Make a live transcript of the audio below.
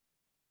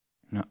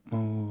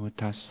Namo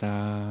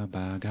tassa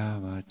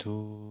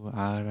bhagavato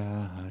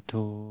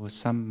arahato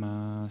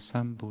samma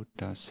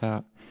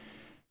sambuddhassa.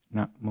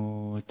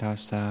 Namo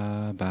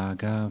tassa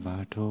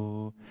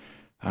bhagavato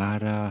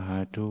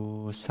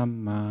arahato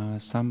samma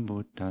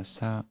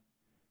sambuddhassa.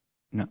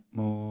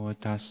 Namo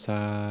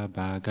tassa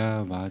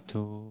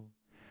bhagavato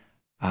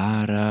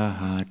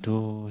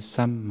arahato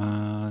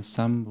samma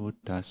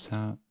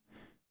sambuddhassa.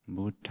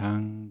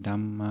 Buddhang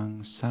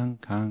dhammang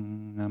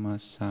sanghang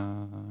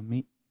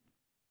namassami.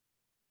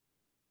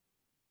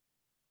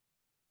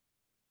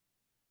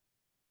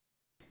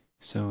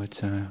 So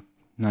it's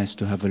nice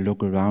to have a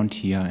look around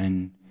here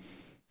and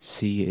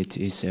see it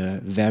is a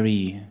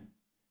very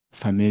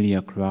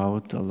familiar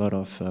crowd, a lot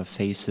of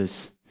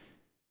faces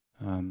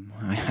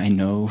I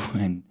know,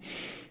 and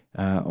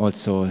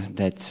also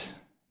that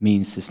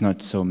means there's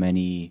not so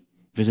many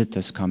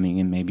visitors coming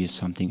in. Maybe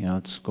something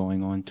else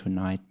going on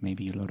tonight.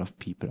 Maybe a lot of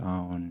people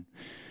are on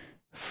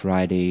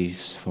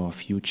Fridays for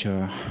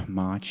Future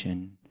March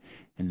in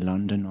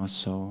London or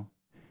so.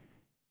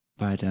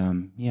 But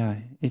yeah,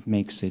 it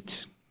makes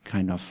it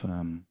kind of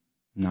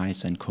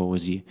nice and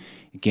cozy.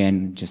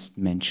 Again, just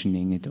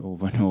mentioning it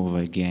over and over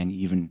again,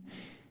 even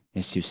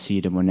as you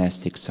see the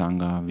monastic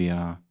Sangha, we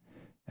are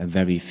a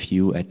very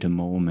few at the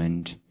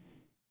moment.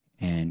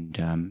 And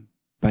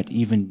but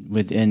even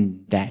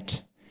within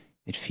that,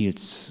 it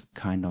feels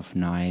kind of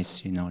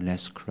nice, you know,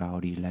 less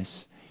crowdy,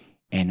 less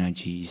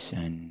energies,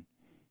 and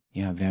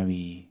yeah,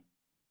 very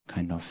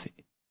kind of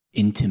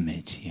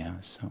intimate. Yeah,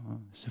 so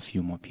there's a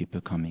few more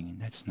people coming in.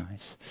 That's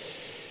nice.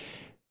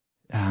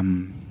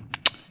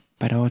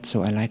 But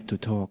also, I like to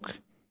talk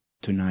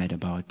tonight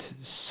about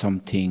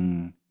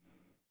something,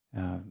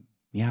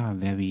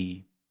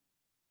 very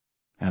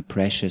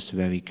precious,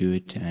 very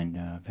good,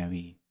 and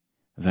very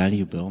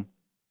valuable,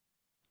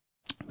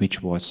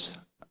 which was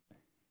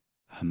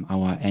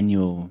our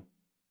annual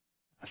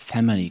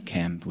family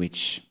camp,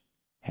 which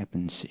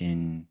happens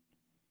in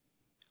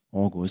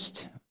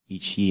August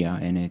each year,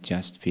 and it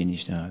just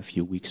finished a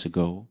few weeks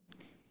ago.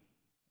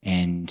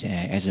 And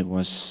as it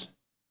was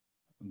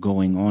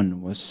going on, it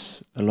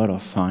was a lot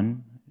of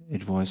fun.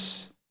 It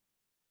was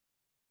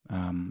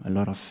a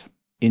lot of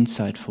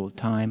insightful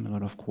time, a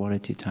lot of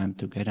quality time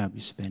together we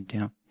spent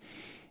there.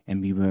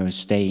 And we were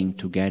staying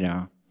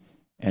together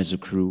as a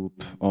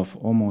group of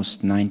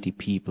almost 90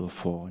 people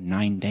for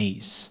 9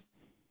 days,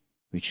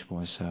 which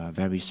was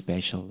very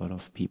special. A lot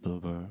of people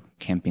were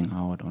camping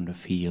out on the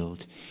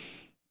field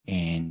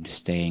and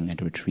staying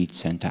at retreat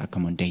center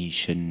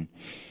accommodation,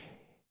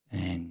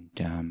 and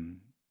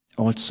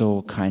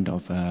also kind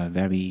of a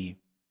very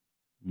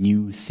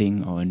new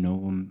thing or a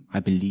norm, I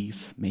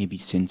believe, maybe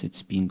since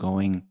it's been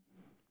going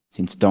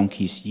since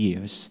donkey's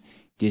years.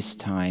 This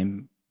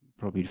time,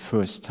 probably the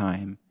first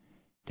time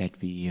that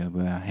we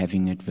were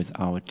having it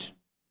without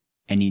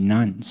any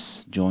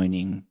nuns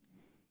joining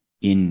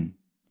in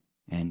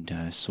and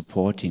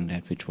supporting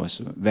that, which was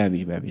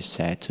very, very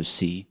sad to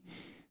see.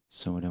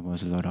 So there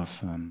was a lot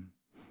of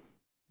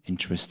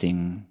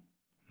interesting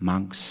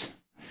monks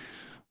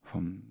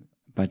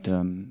but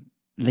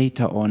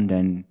later on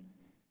then,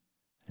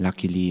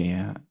 luckily,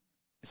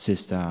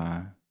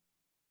 Sister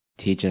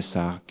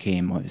Tejasa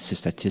came, or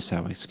Sister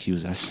Tissa,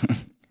 excuse us.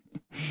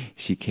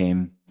 She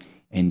came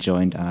and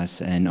joined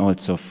us, and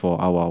also for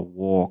our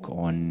walk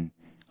on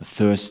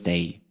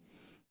Thursday,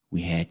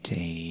 we had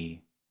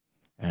a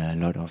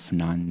lot of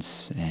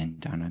nuns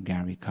and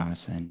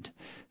anagarikas and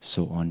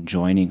so on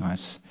joining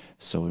us.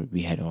 So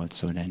we had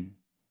also then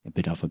a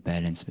bit of a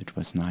balance, which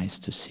was nice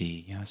to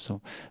see. Yeah.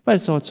 So, but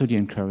it's also the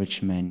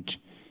encouragement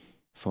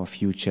for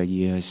future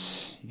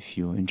years. If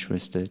you're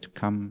interested,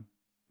 come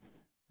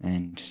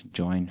and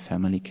join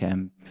family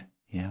camp.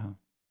 Yeah.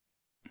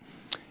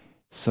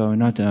 So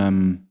not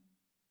that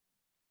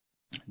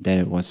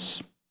it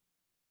was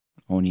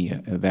only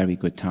a very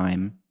good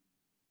time,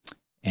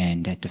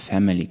 and at the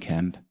family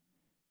camp,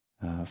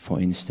 for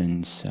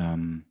instance,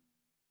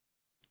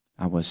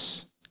 I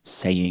was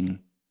saying,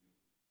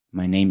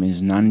 my name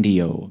is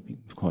Nandio,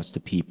 because the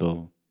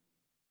people,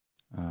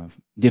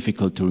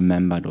 difficult to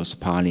remember those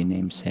Pali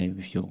names. Say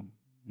if your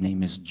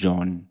name is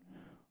John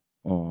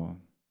or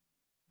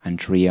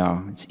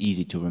Andrea, it's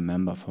easy to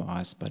remember for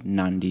us, but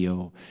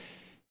Nandio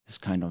is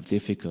kind of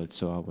difficult.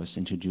 So I was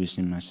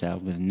introducing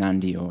myself with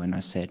Nandio, and I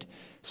said,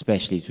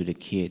 especially to the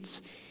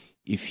kids,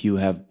 if you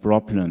have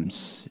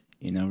problems,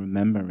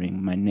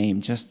 remembering my name,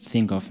 just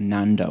think of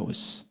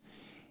Nandos,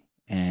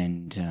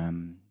 and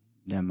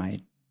that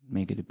might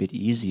make it a bit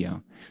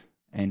easier.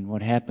 And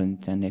what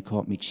happened, then they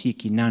called me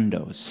Cheeky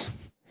Nandos.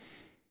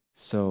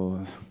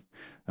 So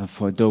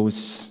for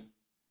those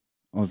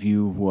of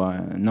you who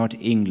are not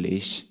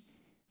English,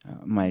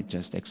 I might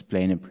just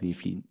explain it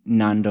briefly.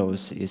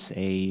 Nando's is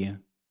a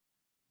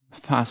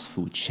fast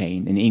food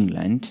chain in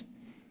England,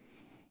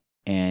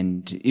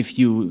 and if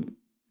you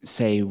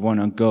say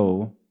wanna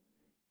go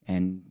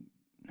and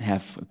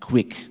have a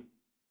quick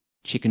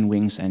chicken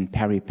wings and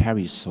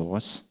peri-peri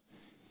sauce,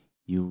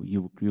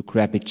 you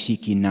grab a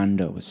Cheeky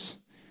Nando's.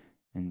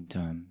 And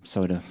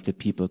so the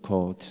people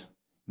called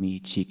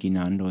meet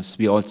Chikinandos.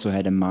 We also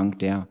had a monk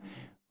there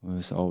who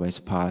was always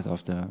part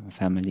of the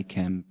family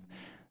camp.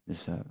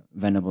 This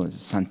Venerable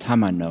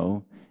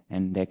Santamano,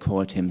 and they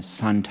called him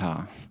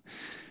Santa.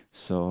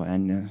 So,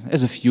 and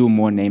there's a few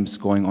more names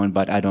going on,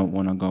 but I don't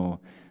want to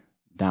go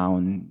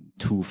down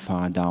too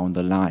far down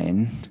the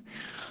line.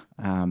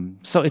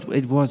 So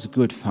it was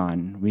good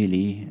fun,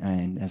 really,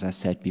 and as I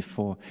said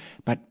before.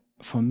 But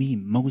for me,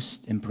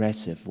 most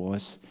impressive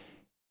was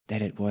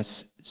that it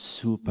was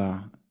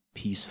super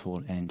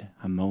peaceful and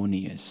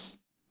harmonious.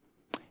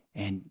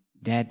 And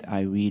that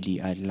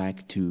I'd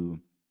like to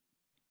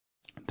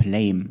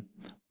blame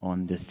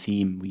on the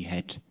theme we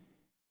had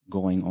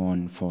going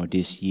on for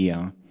this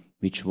year,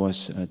 which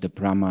was the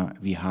Brahma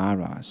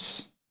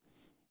Viharas.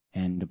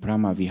 And the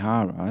Brahma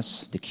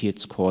Viharas, the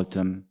kids called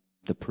them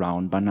the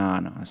brown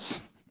bananas.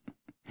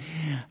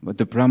 But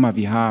the Brahma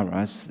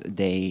Viharas,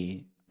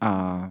 they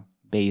are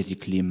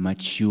basically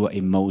mature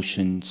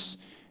emotions,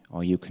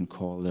 or you can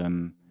call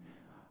them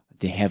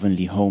the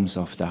heavenly homes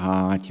of the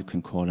heart, you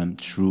can call them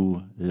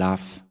true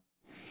love.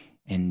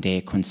 And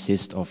they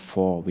consist of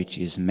 4, which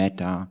is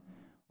metta,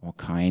 or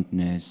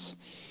kindness.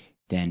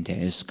 Then there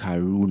is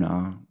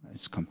karuna,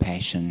 it's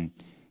compassion.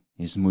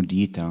 There's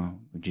mudita,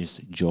 which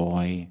is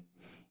joy.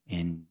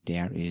 And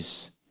there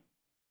is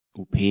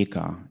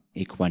upekkha,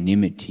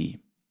 equanimity.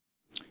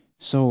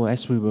 So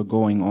as we were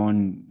going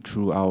on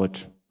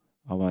throughout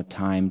our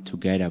time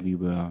together, we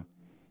were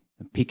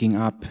picking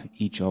up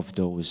each of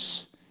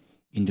those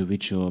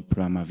individual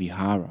Brahma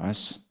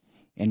Viharas,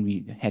 and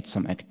we had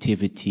some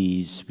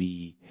activities,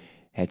 we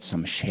had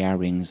some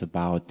sharings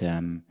about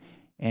them,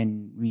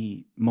 and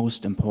we,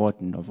 most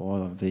important of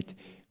all of it,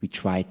 we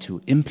tried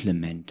to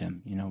implement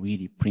them,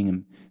 really bring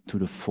them to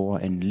the fore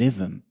and live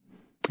them.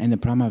 And the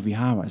Brahma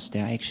Viharas,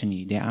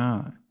 they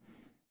are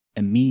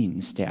a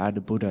means, they are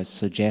the Buddha's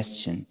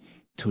suggestion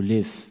to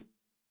live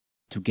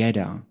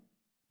together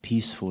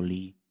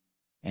peacefully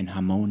and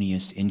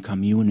harmonious in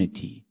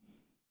community.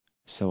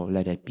 So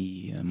let it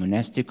be a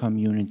monastic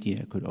community,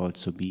 it could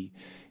also be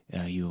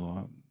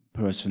your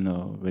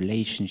personal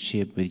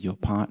relationship with your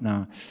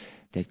partner,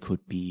 that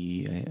could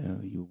be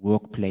your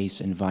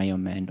workplace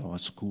environment or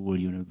school,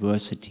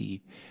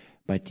 university.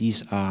 But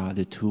these are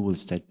the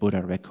tools that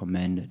Buddha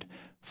recommended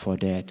for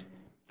that.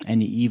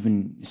 And he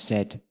even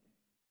said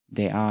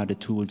they are the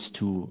tools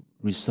to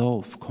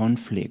resolve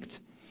conflict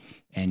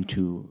and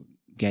to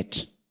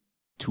get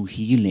to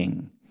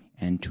healing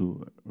and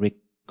to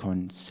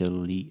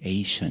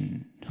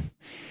reconciliation.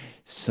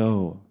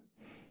 So,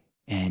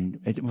 and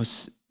it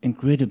was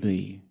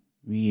incredibly,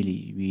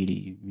 really,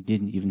 we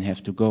didn't even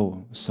have to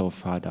go so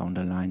far down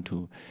the line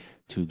to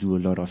do a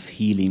lot of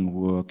healing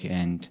work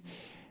and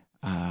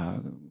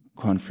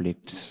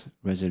conflict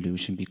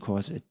resolution,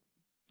 because it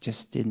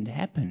just didn't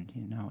happen,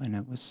 and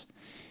I was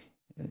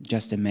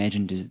just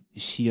imagine the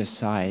sheer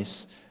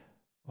size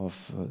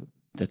of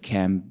the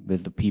camp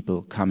with the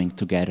people coming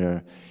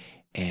together,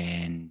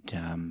 and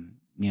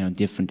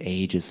different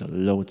ages,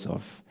 loads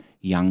of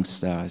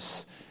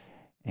youngsters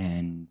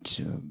and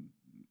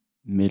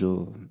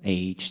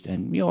middle-aged,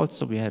 and we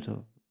had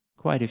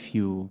quite a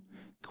few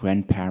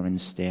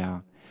grandparents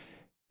there,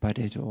 but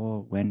it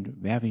all went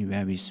very,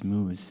 very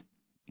smooth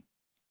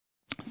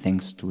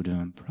thanks to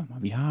the Brahma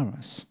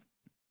Viharas.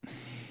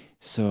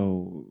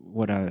 So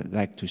what I'd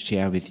like to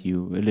share with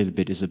you a little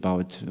bit is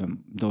about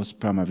those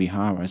Brahma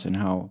Viharas and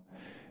how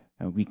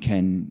we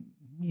can,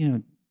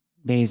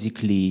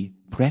 basically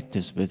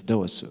practice with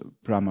those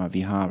Brahma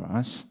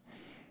Viharas,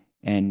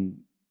 and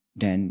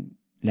then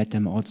let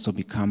them also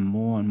become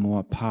more and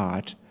more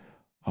part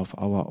of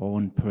our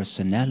own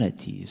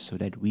personality, so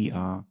that we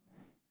are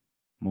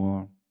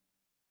more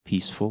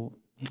peaceful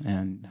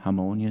and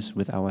harmonious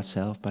with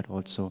ourselves, but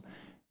also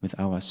with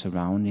our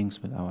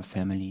surroundings, with our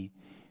family,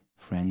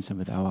 friends, and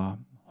with our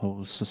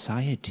whole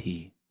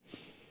society.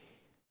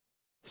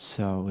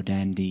 So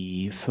then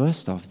the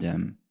first of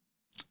them,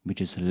 which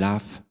is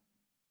love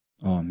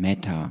or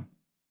metta,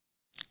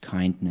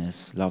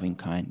 kindness, loving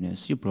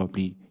kindness,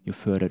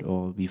 you've heard it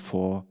all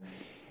before.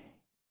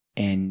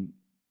 And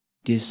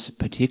this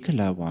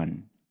particular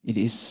one, it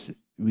is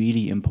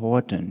really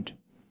important.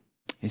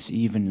 It's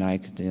even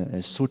like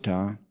a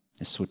sutta.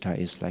 A sutta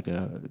is like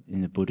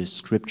in the Buddhist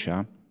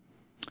scripture,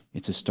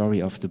 it's a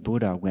story of the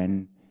Buddha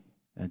when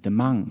the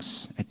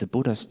monks at the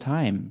Buddha's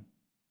time,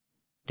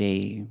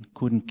 they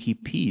couldn't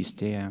keep peace.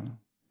 They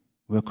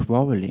were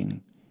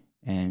quarreling.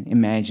 And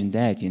imagine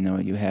that,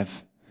 you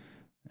have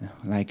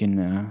like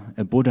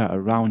a Buddha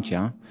around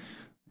you,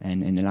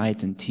 and an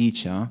enlightened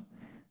teacher,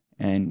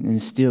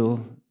 and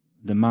still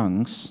the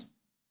monks,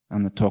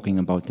 I'm not talking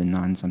about the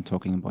nuns, I'm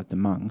talking about the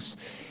monks,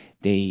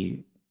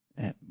 they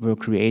were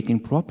creating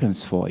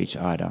problems for each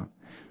other.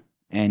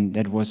 And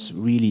that was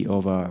really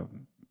over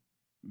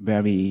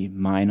very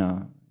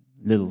minor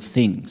little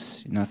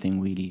things,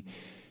 nothing really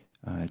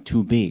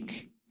too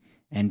big.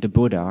 And the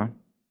Buddha,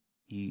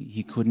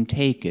 he couldn't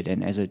take it.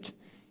 And as it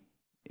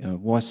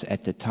was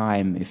at the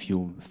time, if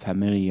you're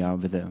familiar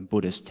with the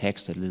Buddhist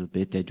text a little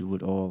bit, they do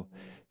it all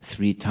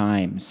 3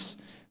 times.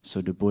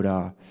 So the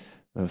Buddha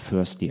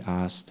firstly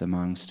asked the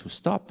monks to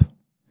stop,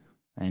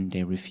 and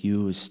they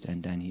refused,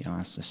 and then he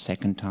asked a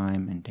second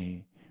time, and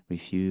they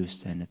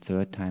refused, and a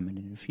third time, and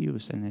they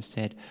refused. And I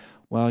said,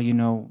 well,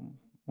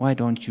 why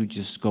don't you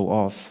just go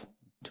off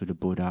to the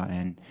Buddha,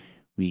 and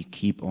we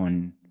keep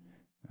on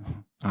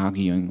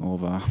arguing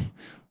over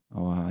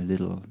our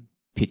little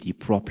petty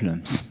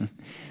problems.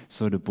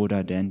 So the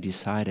Buddha then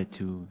decided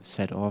to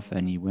set off,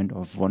 and he went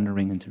off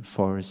wandering into the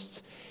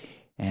forests,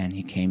 and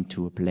he came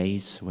to a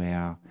place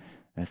where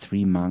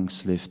 3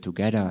 monks lived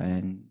together,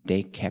 and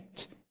they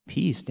kept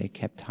peace, they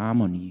kept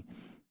harmony.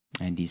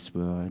 And these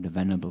were the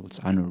Venables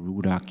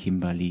Anuruddha,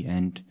 Kimberly,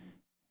 and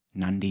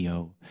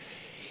Nandio.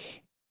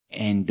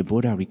 And the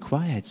Buddha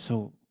required,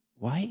 so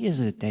why is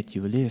it that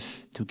you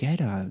live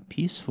together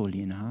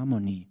peacefully in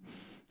harmony?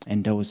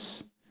 And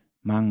those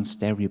monks,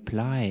 they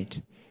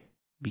replied,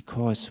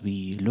 because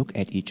we look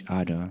at each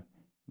other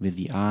with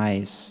the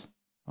eyes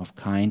of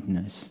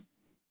kindness.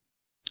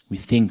 We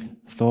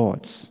think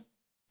thoughts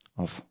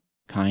of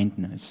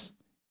kindness.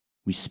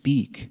 We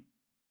speak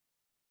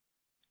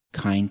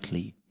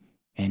kindly,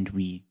 and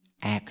we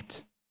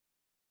act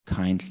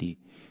kindly.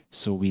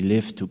 So we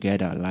live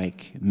together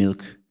like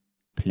milk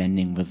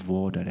blending with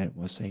water. That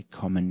was a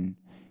common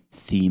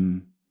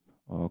theme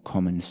or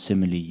common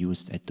simile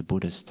used at the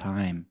Buddha's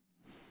time.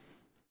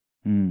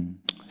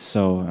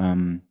 So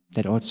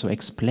that also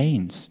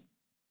explains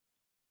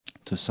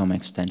to some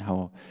extent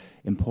how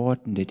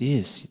important it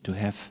is to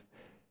have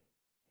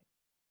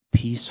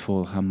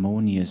peaceful,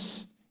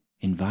 harmonious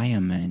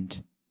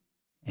environment.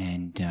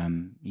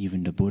 And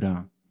even the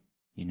Buddha,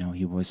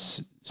 he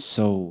was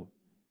so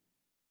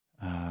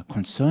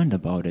concerned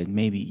about it,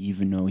 maybe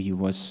even though he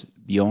was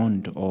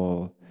beyond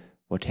all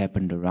what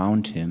happened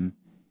around him,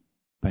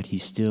 but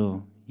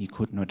he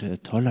could not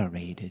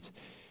tolerate it.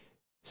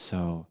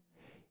 So,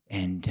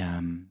 and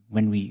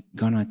when we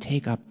gonna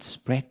take up this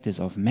practice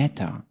of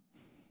metta,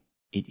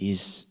 it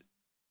is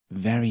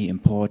very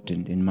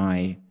important, in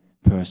my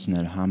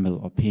personal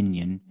humble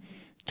opinion,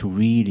 to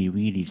really,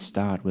 really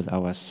start with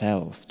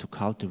ourselves, to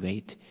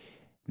cultivate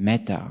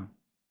metta,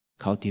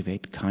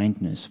 cultivate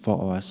kindness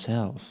for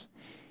ourselves.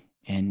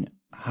 And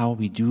how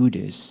we do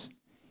this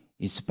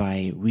is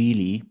by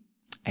really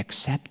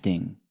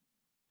accepting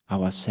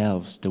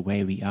ourselves the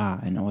way we are,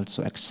 and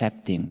also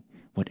accepting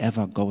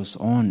whatever goes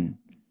on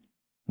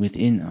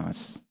within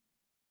us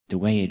the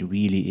way it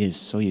really is.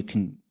 So you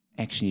can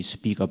actually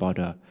speak about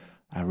a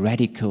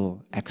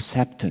radical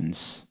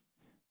acceptance,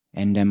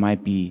 and there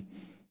might be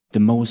the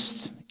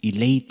most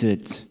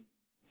elated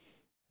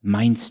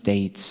mind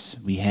states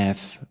we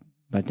have,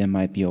 but there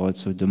might be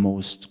also the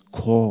most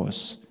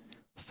coarse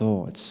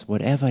thoughts.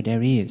 Whatever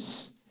there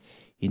is,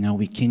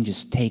 we can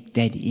just take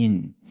that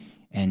in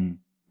and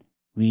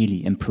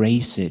really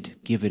embrace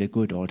it, give it a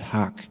good old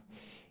hug,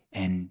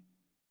 and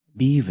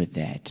be with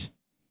that.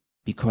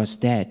 Because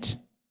that,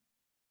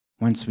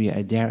 once we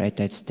are there at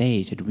that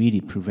stage, it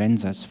really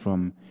prevents us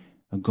from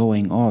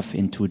going off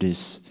into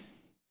this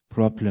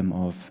problem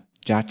of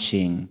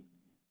judging,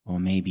 or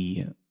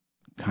maybe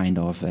kind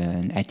of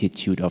an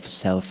attitude of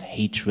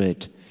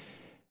self-hatred,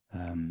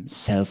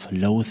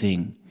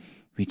 self-loathing,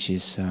 which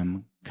is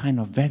kind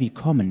of very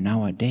common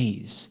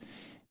nowadays.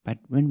 But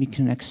when we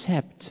can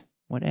accept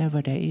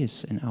whatever there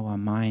is in our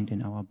mind,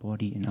 in our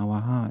body, in our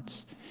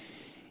hearts,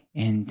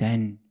 and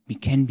then we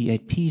can be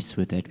at peace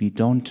with it. We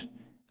don't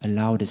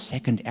allow the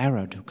second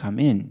error to come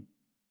in.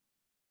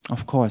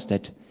 Of course,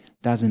 that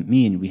doesn't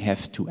mean we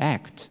have to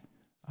act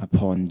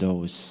upon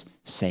those,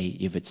 say,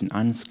 if it's an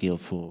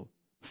unskillful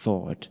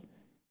thought,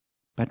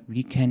 but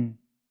we can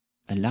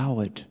allow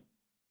it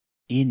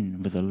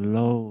in with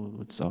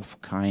loads of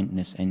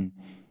kindness and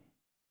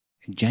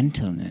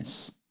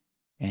gentleness,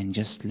 and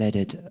just let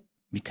it,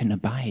 we can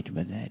abide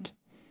with it.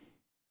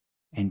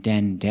 And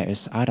then there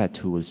is other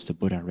tools the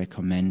Buddha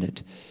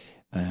recommended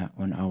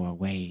on our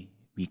way.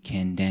 We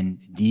can then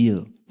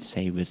deal,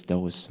 say, with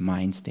those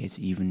mind states,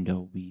 even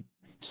though we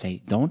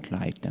say don't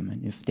like them,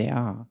 and if they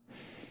are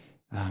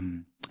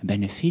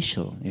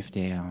beneficial, if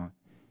they are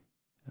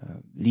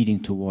leading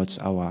towards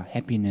our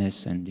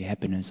happiness and the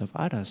happiness of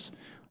others,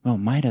 well,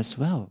 might as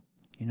well,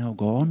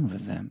 go on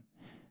with them.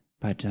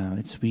 But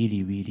it's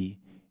really, really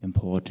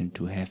important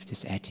to have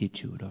this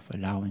attitude of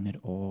allowing it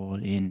all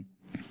in.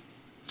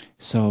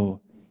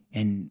 So,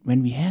 and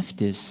when we have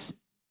this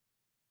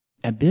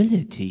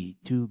ability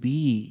to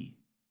be,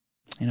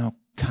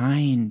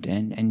 kind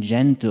and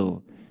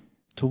gentle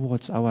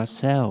towards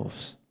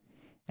ourselves,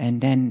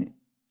 and then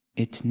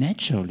it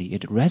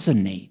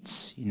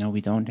resonates.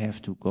 We don't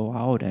have to go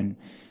out and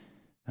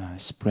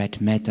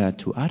spread metta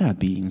to other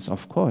beings.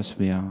 Of course,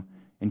 we are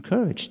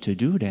encouraged to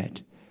do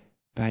that,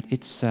 but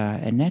it's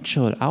a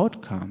natural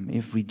outcome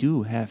if we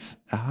do have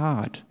a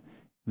heart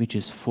which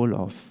is full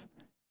of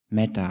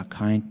metta,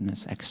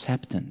 kindness,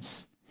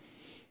 acceptance.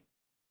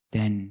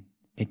 Then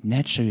it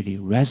naturally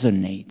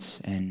resonates,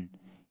 and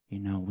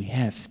we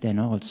have then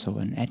also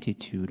an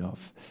attitude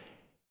of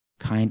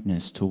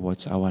kindness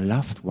towards our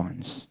loved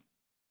ones.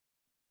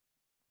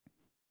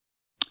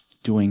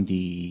 During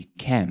the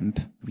camp,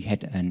 we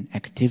had an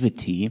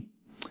activity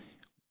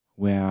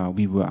where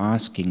we were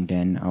asking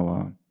then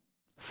our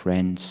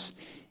friends,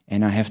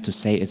 and I have to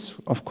say it's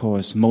of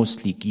course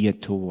mostly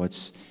geared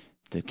towards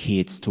the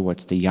kids,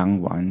 towards the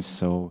young ones,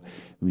 so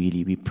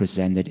really we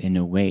present it in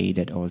a way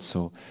that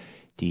also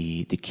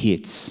the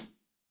kids,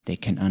 they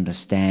can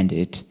understand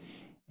it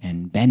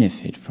and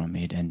benefit from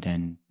it, and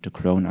then the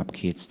grown-up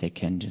kids, they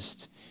can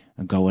just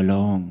go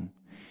along.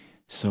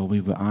 So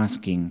we were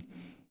asking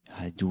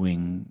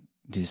during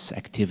this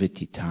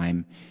activity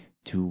time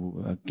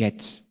to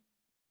get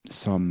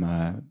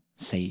some,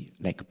 say,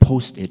 like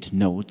post-it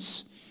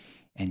notes,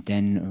 and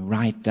then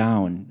write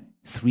down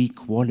 3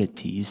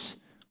 qualities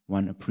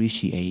one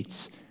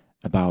appreciates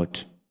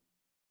about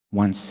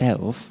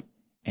oneself,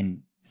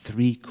 and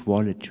 3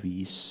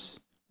 qualities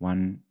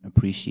one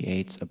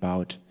appreciates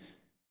about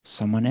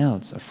someone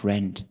else, a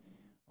friend,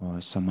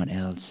 or someone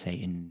else, say,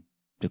 in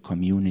the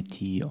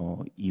community,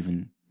 or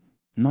even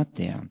not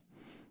there.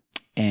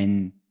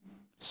 And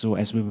so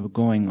as we were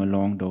going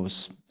along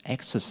those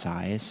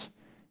exercise,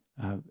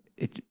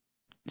 it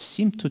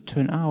seemed to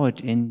turn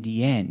out in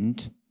the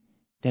end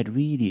that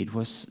really it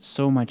was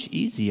so much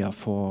easier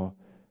for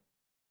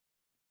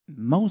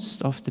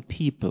most of the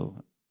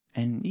people,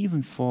 and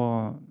even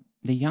for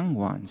the young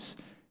ones,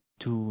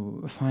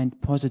 to find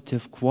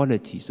positive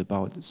qualities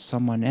about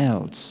someone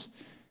else.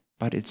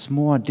 But it's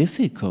more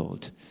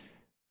difficult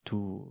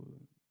to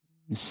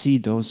see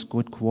those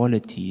good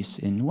qualities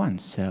in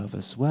oneself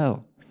as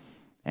well.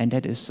 And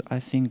that is, I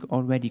think,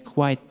 already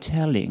quite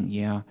telling,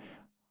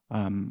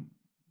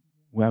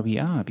 where we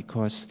are.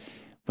 Because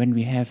when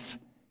we have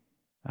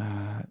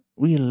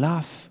real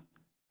love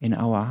in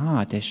our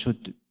heart, there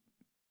should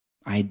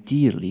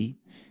ideally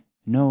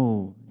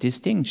no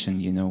distinction,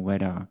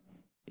 whether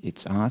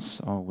it's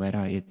us or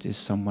whether it is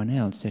someone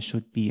else. There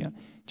should be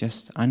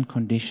just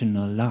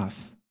unconditional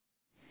love.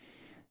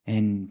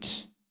 And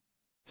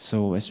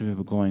so as we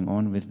were going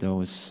on with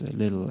those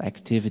little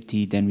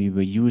activity, then we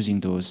were using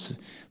those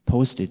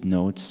post-it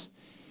notes,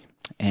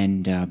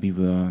 and we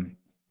were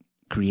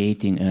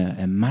creating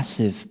a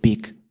massive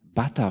big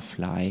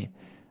butterfly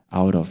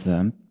out of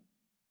them.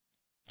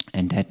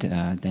 And that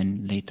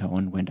then later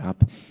on went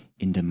up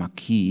in the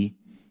marquee,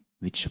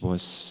 which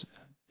was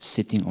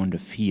sitting on the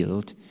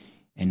field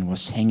and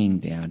was hanging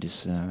there,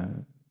 this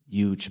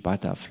huge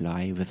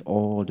butterfly with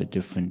all the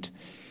different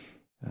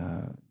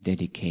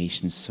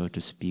dedications, so to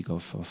speak,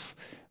 of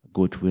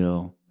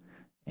goodwill.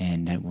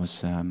 And that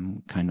was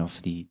kind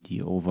of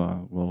the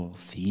overall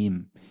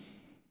theme.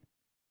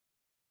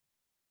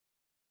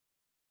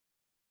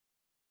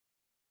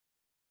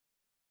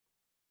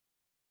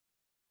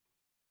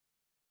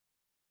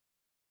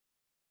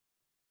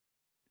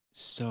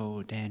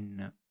 So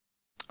then,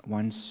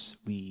 once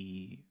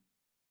we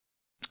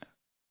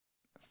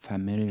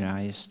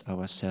familiarized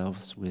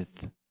ourselves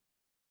with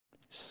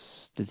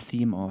the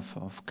theme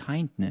of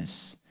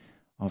kindness,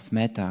 of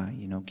metta,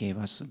 gave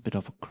us a bit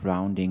of a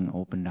grounding,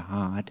 opened the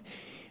heart,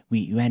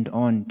 we went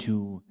on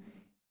to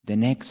the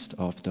next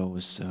of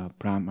those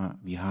Brahma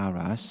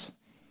Viharas,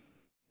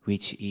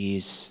 which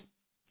is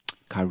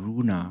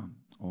karuna,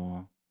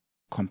 or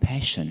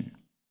compassion.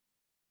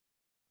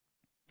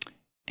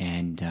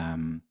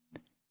 And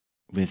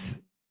with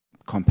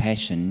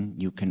compassion,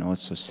 you can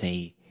also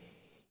say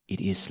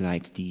it is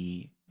like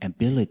the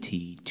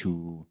ability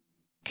to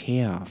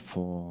care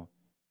for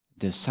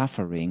the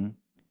suffering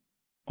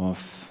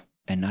of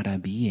another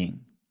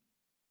being.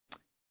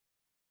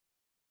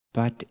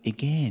 But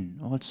again,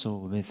 also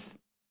with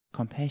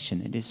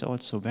compassion, it is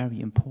also very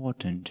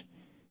important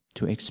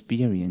to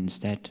experience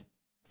that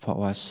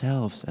for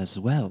ourselves as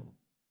well.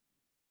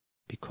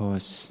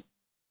 Because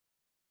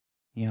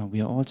we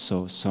are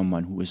also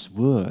someone who is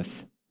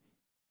worth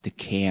the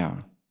care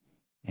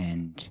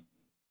and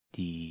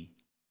the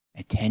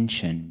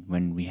attention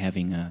when we're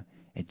having a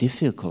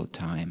difficult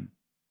time,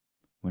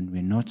 when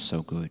we're not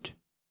so good.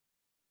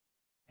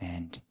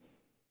 And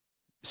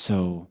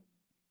so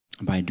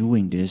by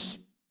doing this,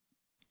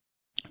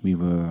 we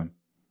were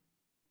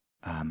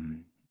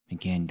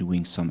again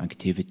doing some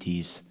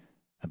activities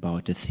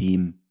about the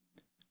theme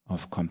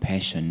of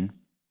compassion.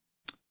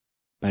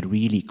 But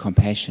really,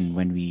 compassion,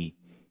 when we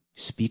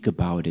speak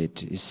about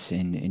it, is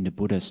in the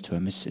Buddha's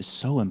terms, is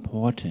so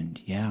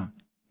important,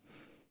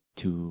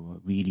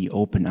 to really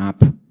open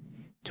up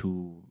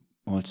to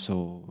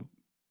also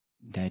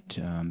that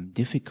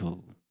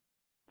difficult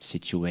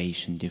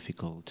situation,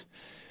 difficult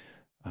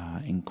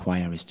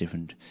inquiries,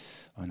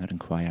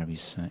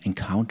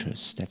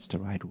 encounters, that's the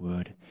right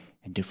word,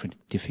 and different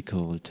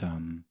difficult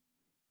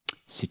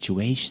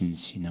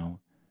situations,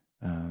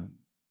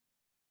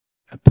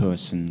 a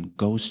person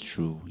goes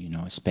through,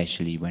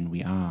 especially when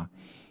we are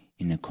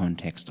in a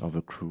context of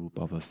a group,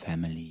 of a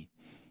family,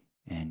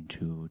 and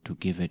to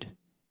give it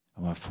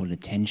our full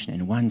attention.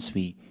 And once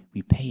we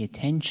pay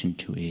attention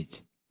to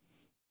it,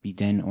 we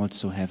then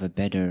also have a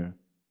better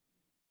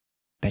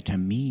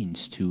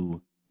means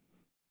to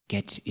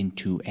get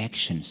into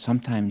action.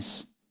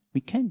 Sometimes we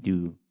can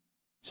do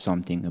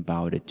something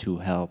about it to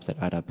help that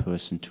other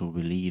person, to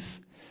relieve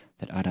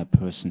that other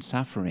person's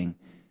suffering.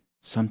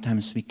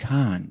 Sometimes we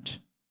can't.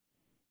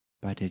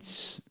 but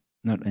it's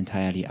not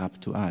entirely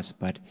up to us.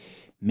 But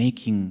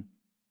making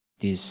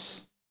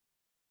this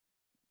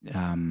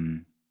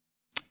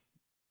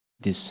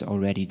this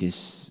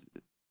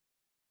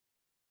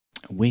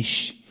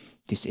wish,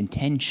 this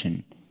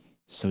intention,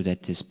 so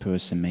that this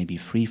person may be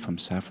free from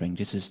suffering.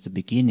 This is the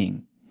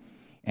beginning.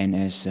 And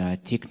as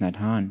Thich Nhat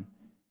Hanh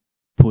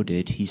put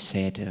it, he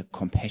said,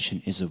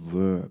 compassion is a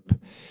verb.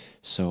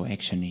 So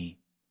actually,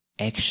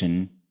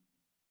 action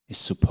is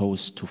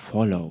supposed to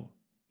follow.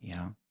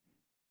 Yeah.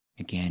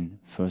 Again,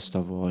 first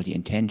of all, the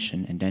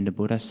intention, and then the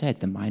Buddha said,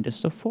 the mind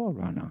is the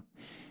forerunner.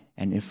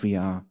 And if we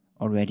are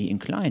already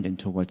inclined in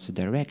towards the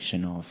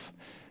direction of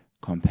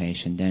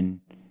compassion,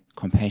 then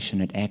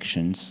compassionate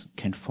actions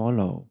can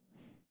follow.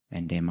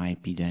 And they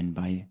might be then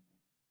by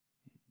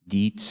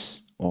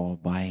deeds or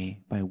by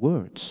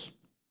words.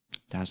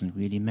 Doesn't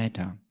really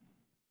matter.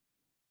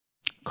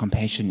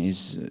 Compassion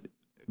is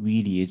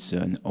really, it's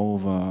an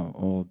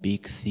overall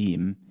big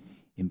theme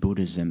in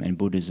Buddhism, and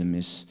Buddhism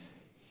is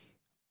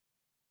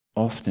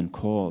often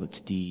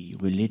called the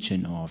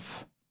religion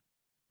of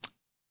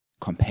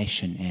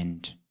compassion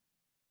and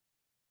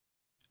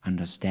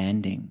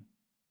understanding,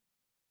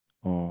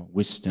 or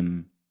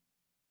wisdom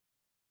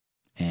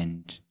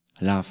and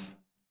love.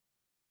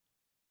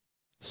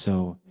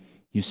 So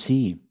you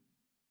see,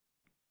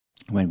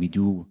 when we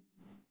do,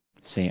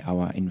 say,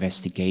 our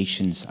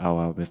investigations,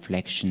 our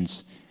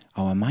reflections,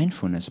 our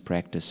mindfulness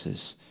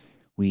practices,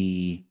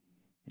 we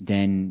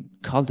then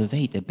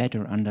cultivate a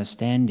better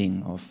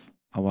understanding of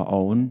our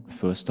own,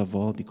 first of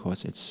all,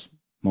 because it's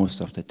most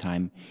of the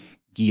time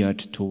geared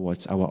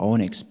towards our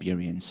own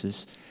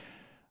experiences,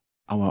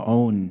 our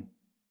own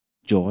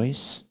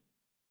joys,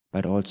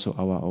 but also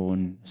our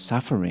own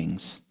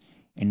sufferings.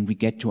 And we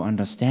get to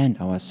understand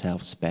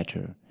ourselves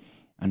better,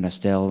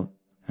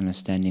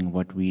 understanding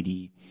what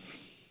really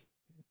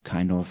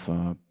kind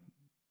of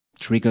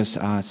triggers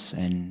us,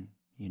 and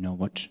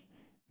what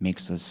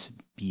makes us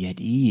be at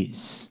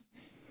ease.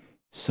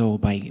 So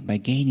by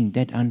gaining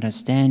that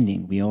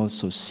understanding, we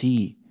also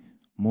see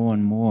more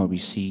and more, we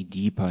see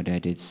deeper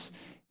that it's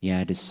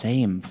the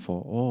same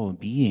for all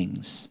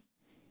beings.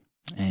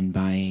 And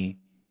by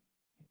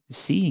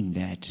seeing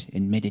that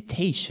in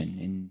meditation,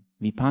 in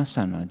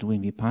vipassana,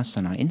 doing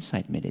vipassana,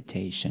 insight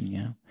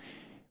meditation,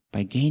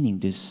 by gaining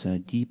this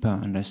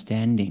deeper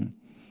understanding,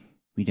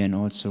 we then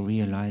also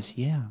realize,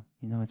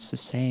 it's the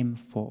same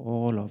for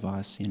all of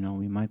us.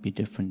 We might be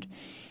different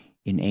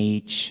in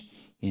age,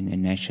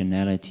 in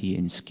nationality,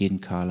 in skin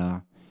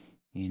color,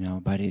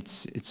 but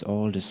it's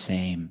all the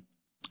same.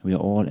 We're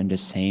all in the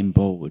same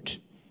boat.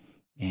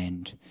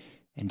 And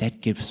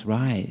that gives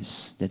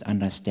rise, that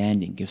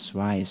understanding gives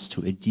rise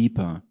to a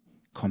deeper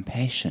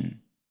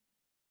compassion.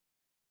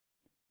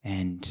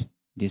 And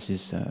this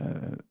is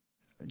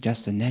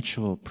just a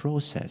natural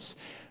process.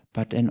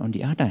 But then on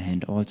the other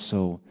hand,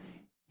 also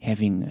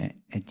having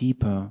a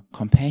deeper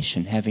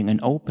compassion, having an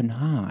open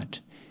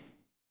heart,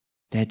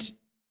 that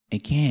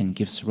again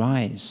gives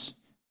rise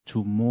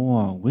to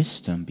more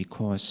wisdom,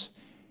 because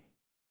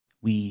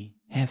we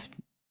have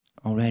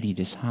already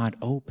this heart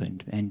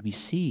opened, and we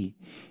see,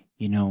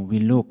 we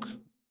look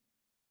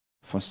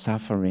for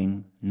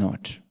suffering,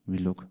 we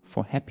look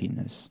for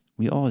happiness.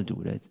 We all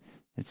do that.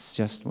 It's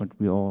just what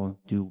we all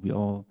do. We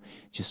all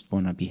just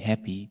want to be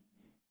happy.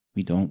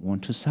 We don't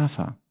want to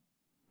suffer.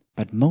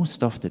 But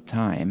most of the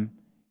time,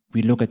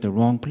 we look at the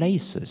wrong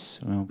places.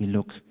 We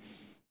look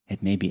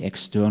at maybe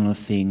external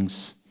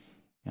things.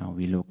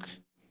 We look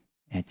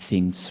at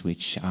things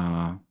which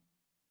are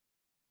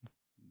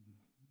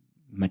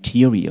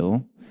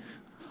material.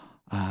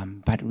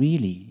 But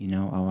really,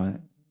 our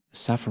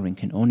suffering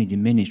can only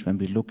diminish when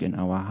we look in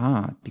our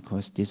heart,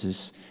 because this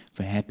is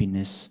where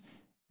happiness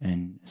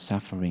and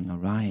suffering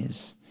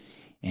arise.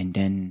 And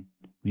then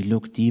we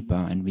look deeper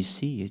and we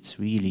see it's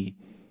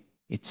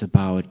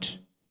about,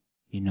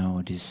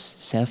 this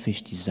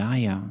selfish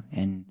desire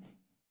and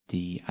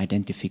the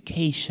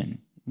identification.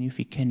 And if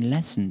we can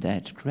lessen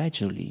that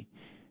gradually,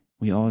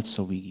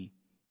 we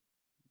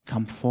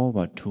come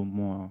forward to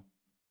more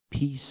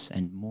peace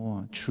and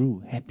more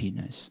true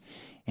happiness.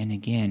 And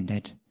again,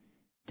 that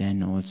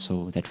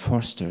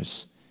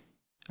fosters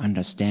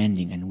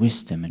understanding and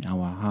wisdom in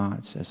our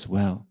hearts as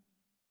well.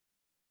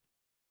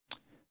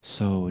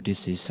 So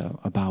this is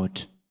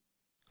about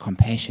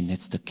compassion.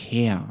 That's the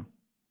care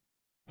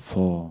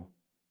for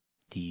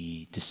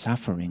the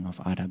suffering of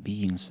other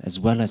beings, as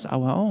well as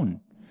our own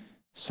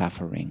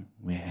suffering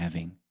we're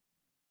having.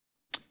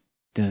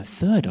 The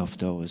third of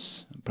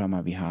those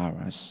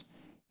Brahmaviharas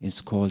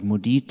is called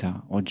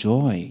mudita, or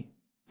joy.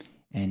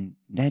 And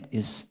that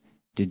is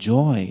the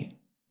joy,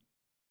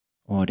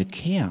 or the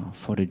care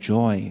for the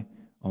joy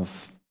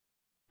of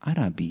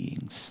other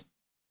beings.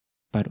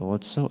 But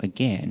also,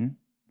 again,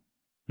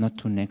 not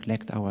to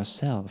neglect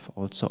ourselves,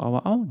 also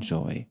our own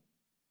joy.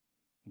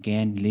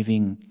 Again,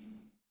 living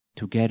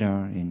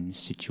together in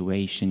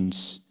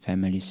situations,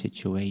 family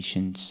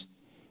situations,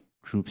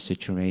 group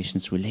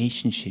situations,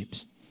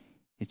 relationships.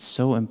 It's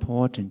so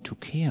important to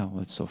care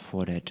also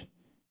for that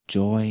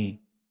joy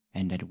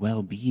and that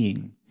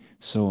well-being,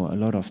 So a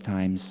lot of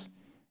times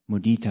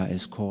mudita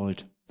is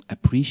called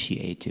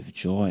appreciative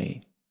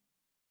joy.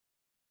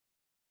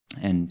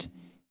 And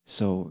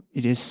so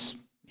it is,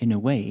 in a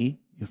way,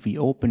 if we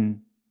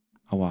open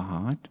our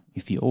heart,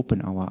 if we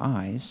open our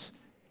eyes,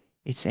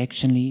 it's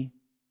actually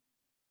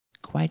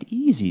quite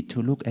easy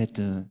to look at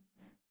the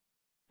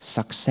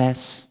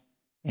success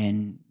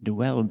and the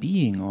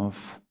well-being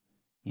of,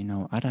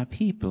 other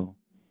people.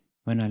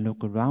 When I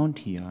look around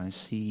here, I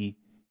see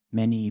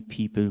many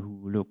people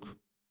who look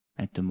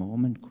at the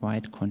moment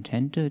quite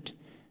contented.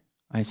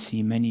 I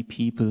see many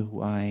people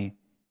who I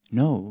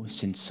know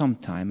since some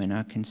time, and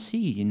I can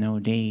see,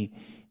 they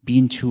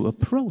been through a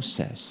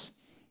process,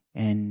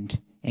 and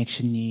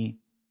actually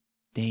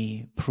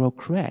they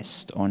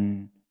progressed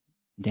on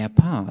their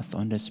path,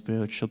 on the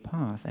spiritual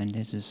path, and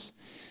this is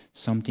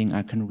something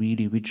I can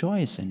really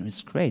rejoice in.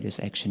 It's great.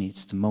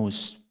 It's the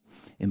most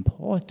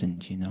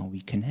important,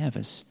 we can have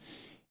as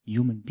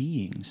human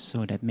beings.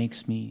 So that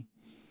makes me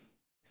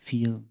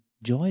feel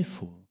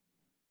joyful.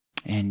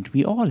 And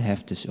we all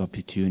have this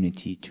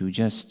opportunity to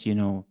just,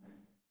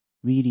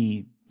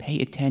 really pay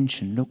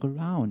attention, look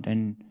around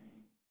and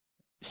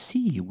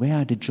see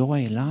where the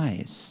joy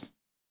lies.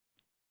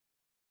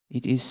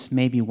 It is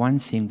maybe one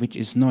thing which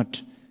is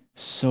not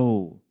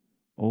so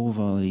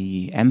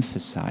overly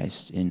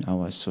emphasized in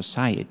our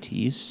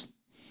societies.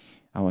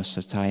 Our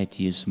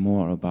society is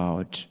more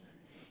about,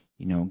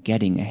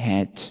 getting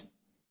ahead,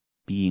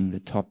 being the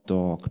top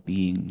dog,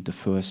 being the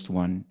first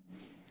one,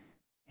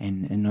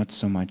 and not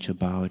so much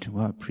about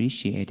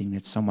appreciating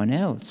that someone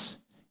else,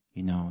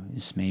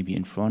 is maybe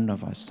in front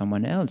of us,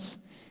 someone else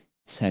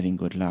is having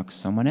good luck,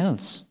 someone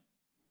else,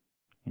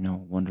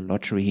 won the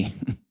lottery.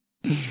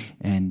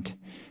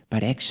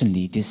 But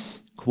actually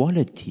this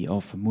quality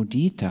of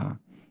mudita,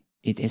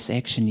 it is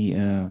actually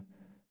a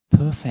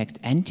perfect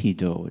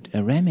antidote,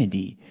 a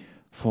remedy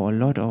for a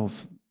lot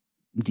of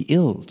the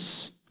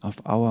ills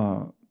of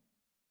our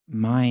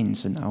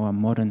minds and our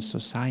modern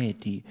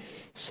society,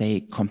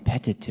 say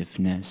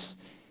competitiveness,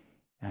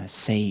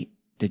 say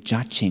the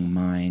judging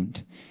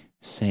mind,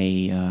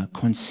 say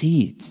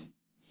conceit.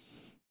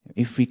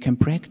 If we can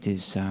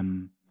practice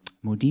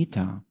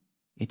mudita,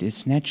 it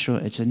is natural.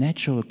 It's a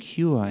natural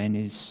cure, and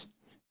it's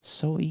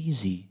so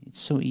easy.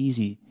 It's so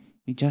easy.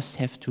 We just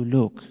have to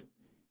look.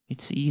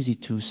 It's easy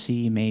to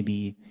see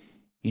maybe,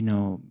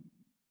 in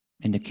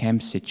the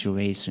camp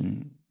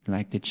situation,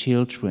 like the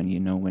children,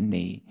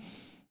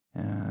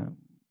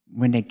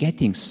 when they're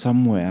getting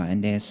somewhere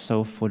and they're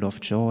so full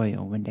of joy,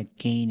 or when they're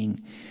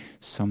gaining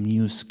some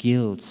new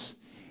skills.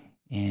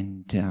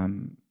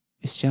 And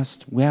it's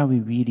just where we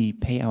really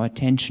pay our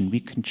attention. We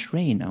can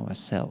train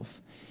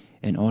ourselves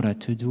in order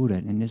to do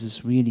that. And this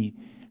is really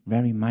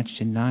very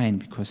much in line,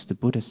 because the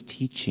Buddha's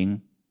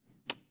teaching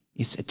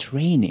is a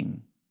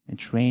training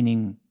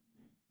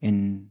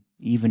in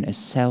even a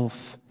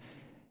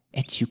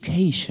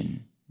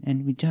self-education.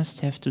 And we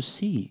just have to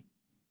see,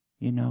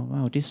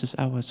 wow, this is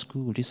our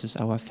school, this is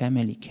our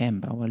family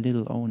camp, our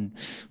little own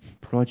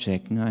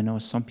project. I know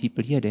some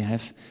people here, they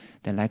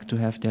like to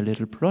have their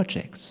little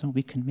projects, so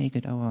we can make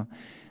it our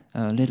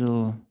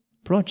little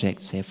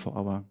project, say for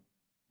our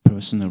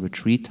personal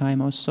retreat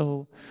time or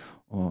so,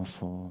 or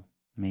for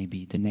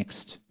maybe the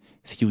next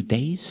few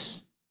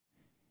days,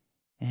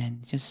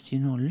 and just,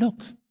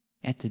 look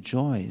at the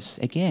joys,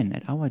 again,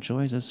 at our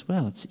joys as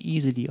well. It's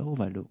easily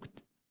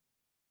overlooked.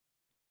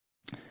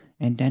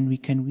 And then we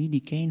can really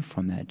gain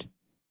from that,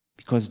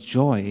 because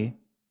joy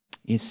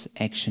is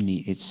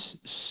actually, it's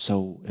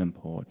so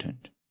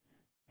important.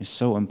 It's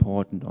so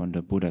important on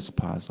the Buddha's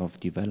path of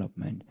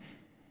development.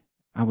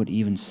 I would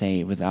even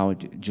say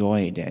without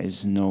joy, there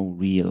is no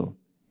real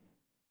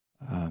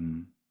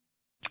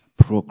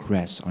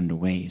progress on the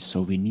way.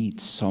 So we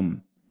need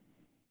some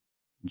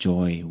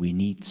joy, we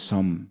need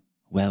some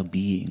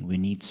well-being, we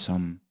need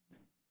some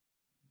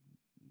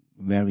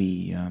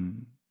very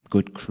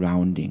good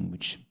grounding,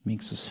 which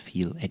makes us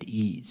feel at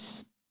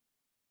ease.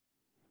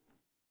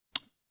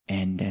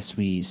 And as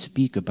we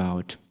speak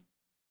about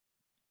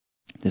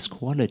this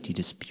quality,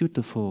 this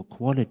beautiful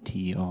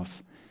quality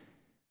of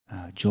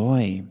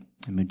joy,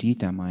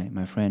 mudita,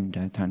 my friend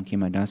Tan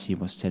Kemadasi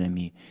was telling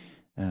me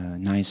a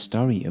nice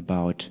story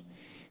about,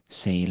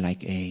 say,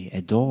 like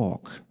a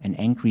dog, an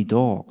angry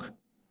dog,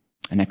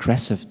 an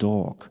aggressive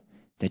dog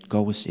that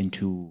goes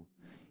into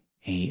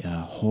a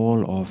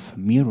hall of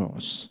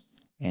mirrors,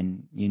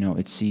 and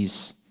it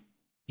sees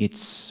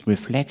its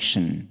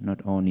reflection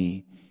not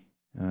only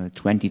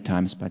 20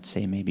 times, but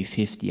say maybe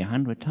 50,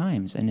 100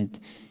 times, and it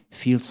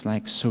feels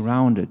like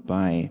surrounded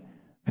by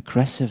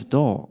aggressive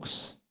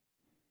dogs,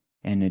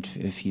 and it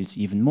feels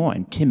even more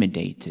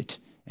intimidated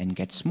and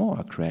gets more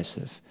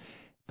aggressive.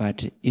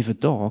 But if a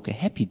dog, a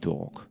happy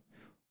dog,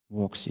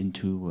 walks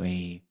into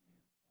a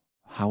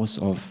house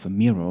of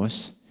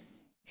mirrors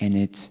and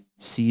it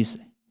sees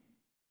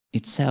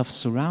itself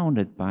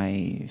surrounded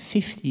by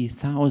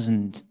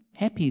 50,000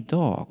 happy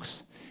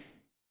dogs,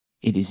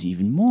 it is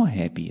even more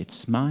happy. It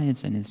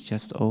smiles and it's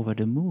just over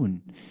the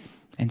moon.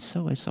 And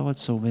so it's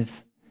also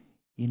with,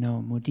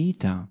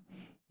 mudita.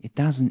 it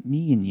doesn't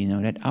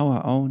mean, that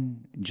our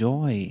own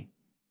joy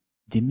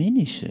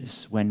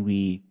diminishes when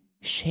we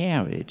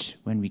share it,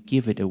 when we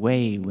give it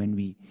away, when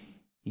we,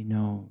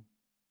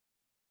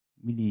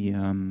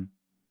 really,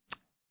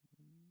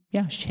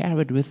 share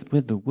it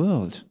with the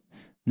world.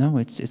 No,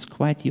 it's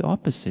quite the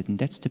opposite, and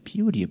that's the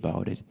beauty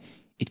about it.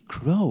 It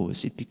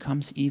grows, it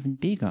becomes even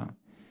bigger.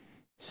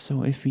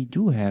 So if we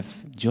do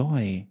have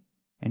joy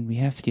and we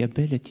have the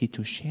ability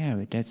to share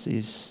it, that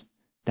is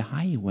the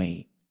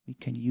highway. We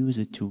can use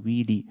it to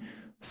really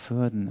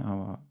further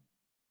our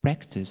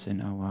practice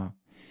and our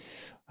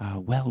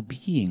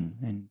well-being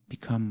and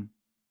become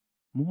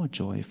more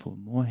joyful,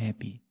 more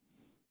happy,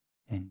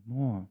 and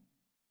more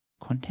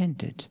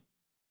contented.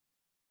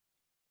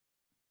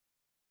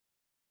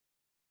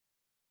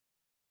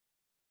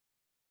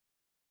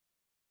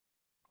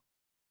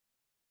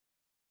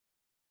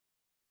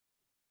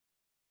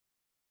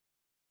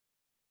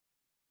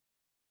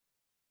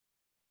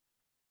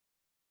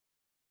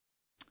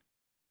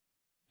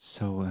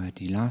 So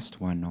the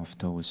last one of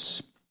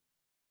those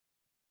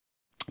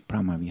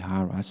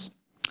Brahmaviharas,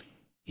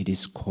 it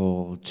is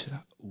called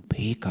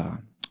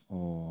Upekkha,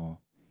 or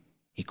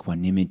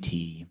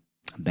equanimity,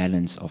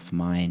 balance of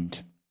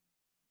mind,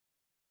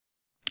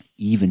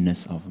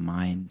 evenness of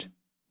mind.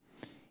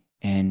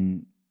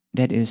 And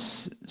that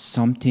is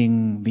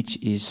something which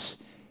is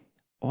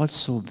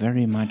also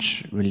very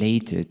much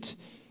related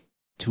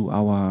to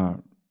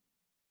our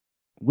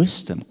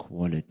wisdom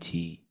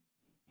quality.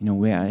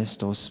 Whereas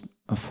those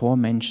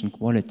aforementioned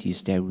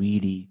qualities, they're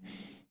really,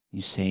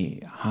 you say,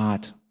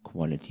 hard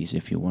qualities,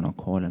 if you want to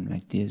call them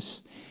like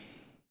this.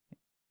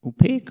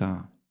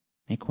 Upekkha,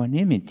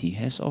 equanimity,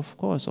 has of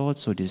course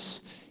also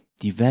this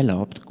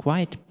developed,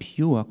 quite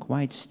pure,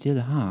 quite still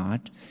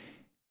hard,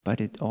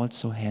 but it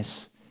also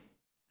has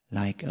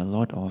like a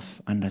lot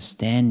of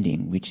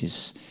understanding, which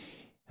is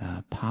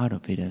part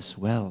of it as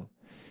well.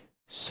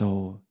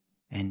 So,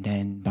 and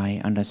then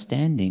by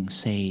understanding,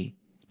 say,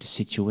 the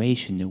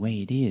situation the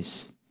way it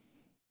is,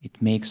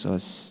 it makes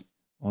us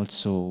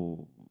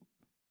also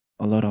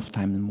a lot of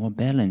times more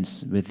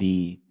balanced with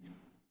the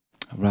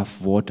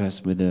rough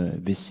waters, with the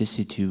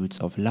vicissitudes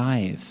of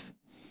life.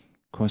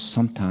 Because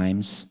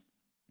sometimes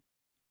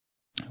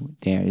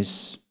there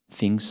is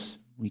things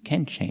we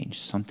can change,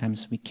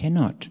 sometimes we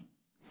cannot.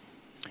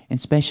 And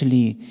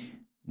especially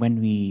when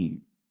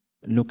we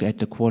look at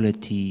the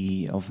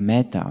quality of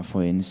metta,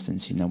 for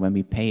instance, when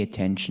we pay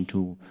attention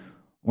to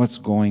what's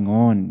going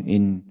on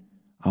in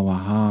our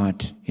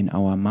heart, in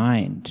our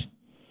mind,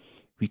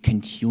 we can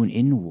tune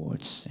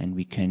inwards and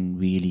we can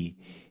really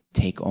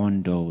take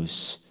on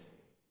those,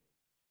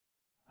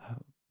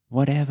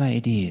 whatever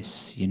it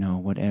is,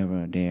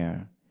 whatever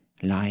there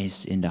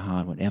lies in the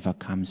heart, whatever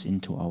comes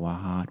into our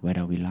heart,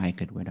 whether we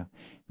like it, whether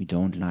we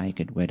don't like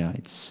it, whether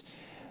it's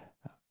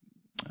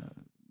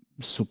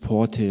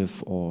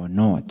supportive or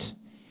not.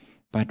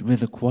 But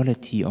with the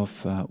quality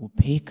of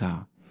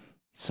upekkha,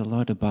 it's a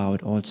lot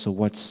about also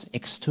what's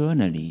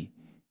externally,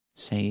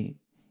 say,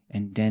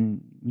 and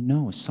then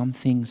some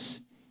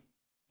things,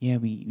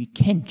 we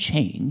can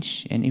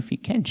change, and if we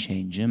can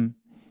change them,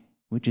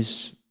 which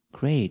is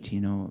great,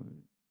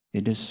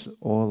 it is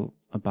all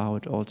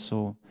about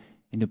also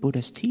in the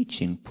Buddha's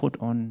teaching,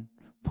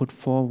 put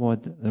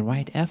forward the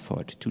right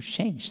effort to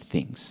change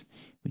things,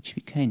 which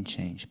we can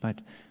change. But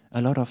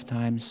a lot of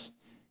times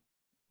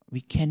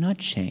we cannot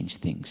change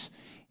things.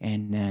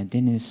 And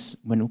then is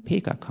when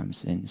upekkha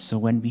comes in. So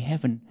when we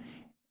have an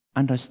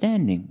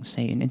understanding,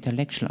 say an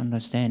intellectual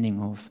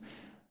understanding of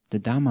the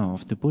Dhamma,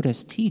 of the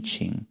Buddha's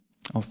teaching,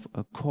 of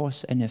a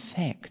cause and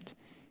effect,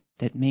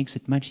 that makes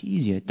it much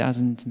easier. It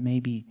doesn't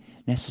maybe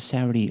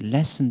necessarily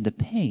lessen the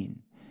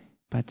pain,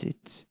 but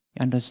it's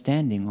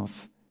understanding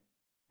of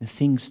the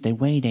things the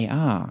way they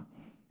are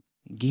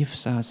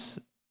gives us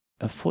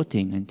a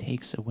footing and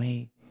takes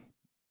away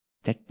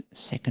that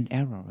second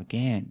error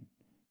again,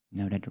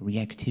 that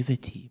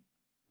reactivity.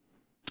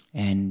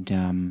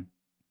 And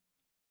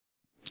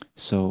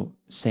so,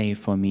 say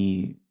for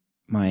me,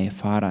 my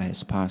father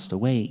has passed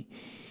away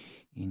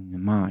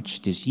in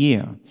March this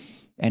year,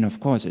 and of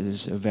course it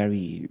is a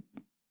very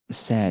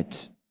sad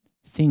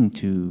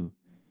thing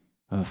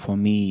for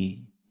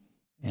me,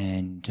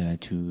 and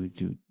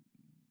to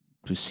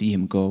see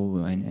him go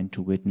and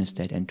to witness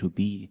that and to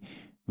be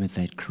with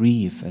that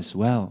grief as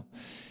well,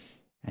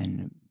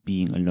 and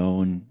being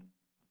alone.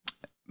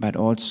 But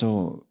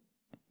also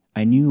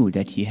I knew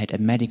that he had a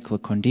medical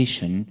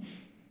condition,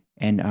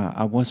 and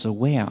I was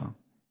aware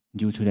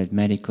due to that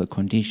medical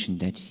condition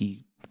that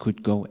he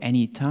could go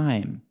any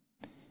time.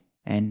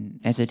 And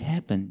as it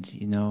happened,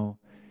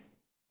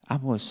 I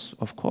was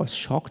of course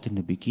shocked in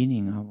the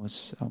beginning. I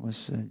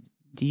was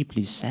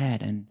deeply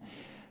sad,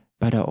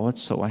 but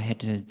I had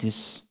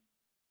this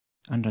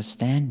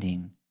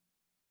understanding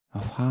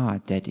of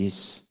heart that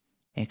is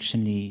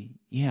actually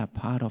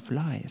part of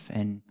life,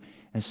 and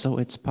so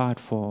it's part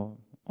for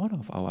all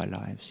of our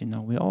lives.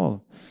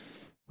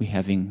 We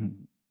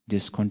having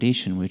this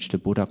condition which the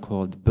Buddha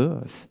called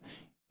birth.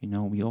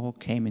 We all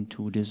came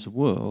into this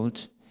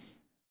world,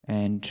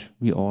 and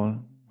we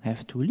all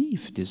have to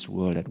leave this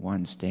world at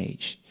one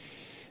stage.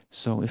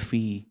 So if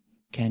we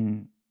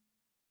can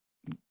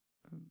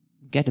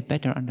get a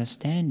better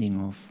understanding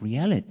of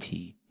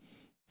reality,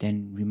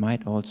 then we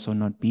might also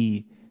not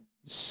be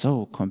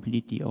so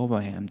completely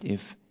overwhelmed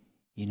if,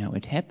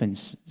 it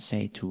happens,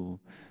 say, to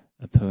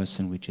a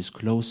person which is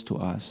close to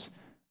us,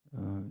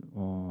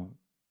 or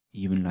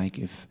even like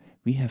if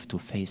we have to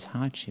face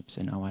hardships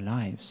in our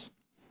lives.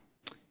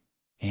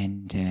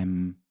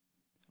 And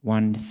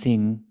one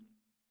thing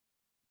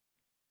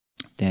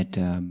that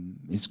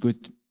is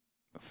good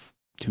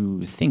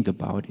to think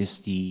about is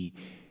the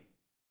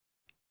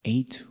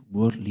 8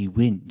 worldly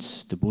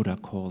winds. The Buddha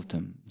called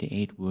them the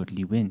 8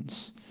 worldly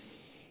winds.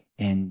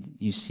 And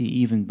you see,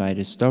 even by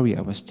the story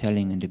I was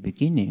telling in the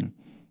beginning,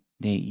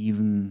 they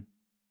even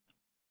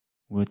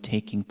were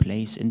taking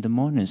place in the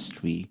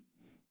monastery,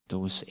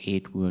 those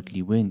 8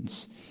 worldly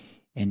winds.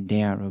 And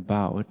they are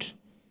about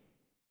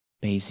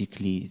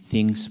basically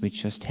things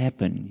which just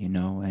happen,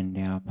 and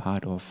they are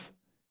part of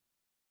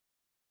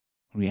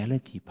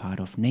reality, part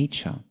of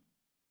nature.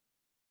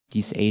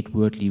 These 8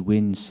 worldly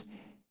winds,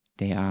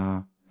 they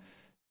are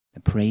a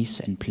praise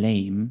and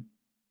blame,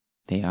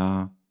 they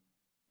are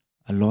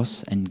a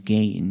loss and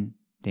gain,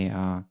 they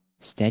are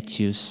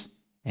statues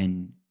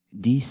and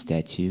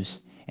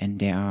de-statues, and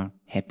they are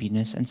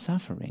happiness and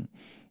suffering.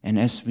 And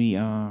as we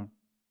are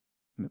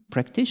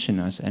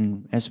practitioners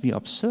and as we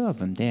observe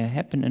them, they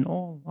happen in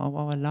all of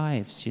our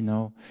lives,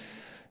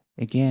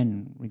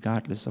 Again,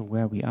 regardless of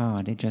where we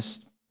are, they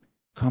just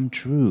come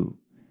true.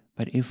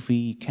 But if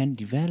we can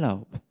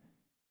develop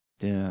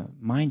the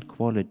mind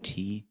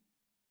quality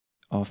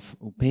of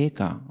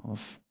upekkha,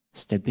 of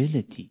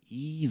stability,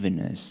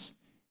 evenness,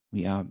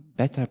 we are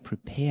better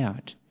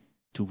prepared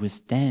to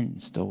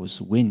withstand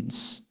those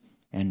winds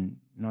and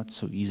not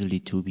so easily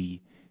to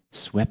be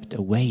swept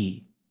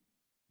away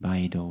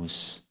by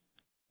those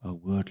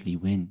worldly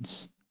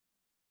winds.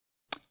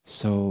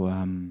 So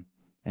an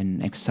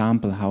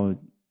example how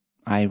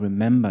I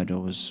remember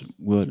those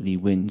worldly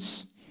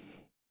winds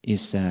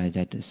is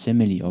that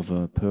simile of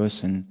a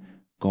person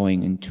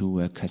going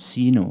into a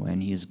casino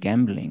and he is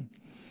gambling.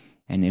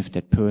 And if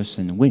that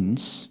person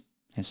wins,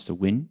 has the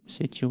win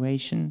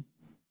situation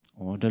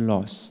or the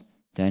loss,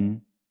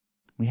 then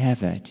we have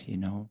that,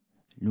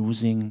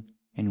 losing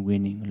and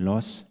winning,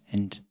 loss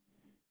and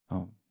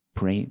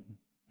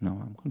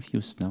I'm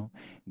confused now,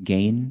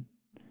 gain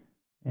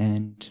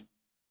and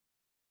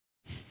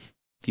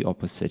the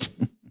opposite.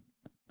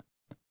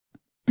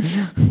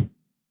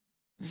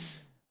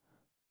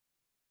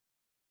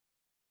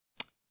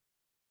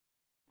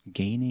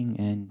 Gaining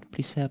and,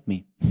 please help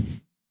me.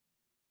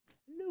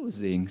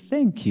 Losing,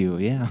 thank you,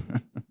 yeah.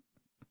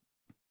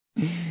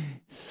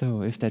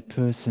 So if that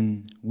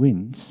person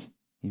wins,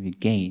 if he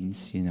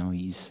gains,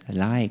 he's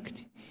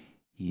liked,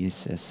 he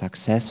is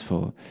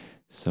successful,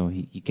 so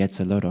he gets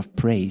a lot of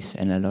praise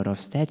and a lot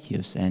of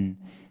status, and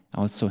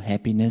also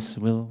happiness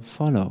will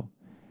follow.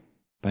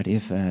 But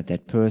if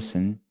that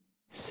person,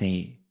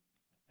 say,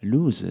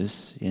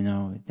 loses,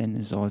 then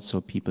is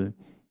also people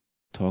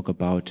talk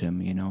about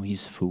him,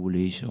 he's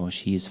foolish or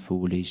she is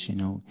foolish,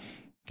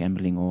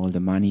 gambling all the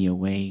money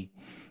away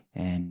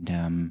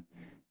and,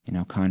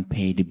 can't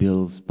pay the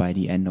bills by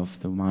the end of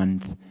the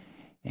month.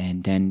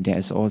 And then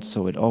there's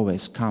also, it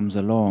always comes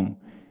along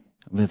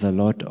with a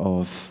lot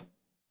of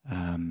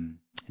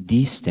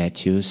these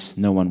statues.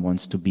 No one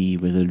wants to be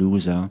with a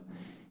loser,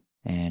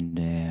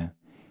 and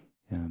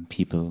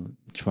people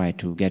try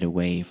to get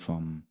away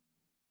from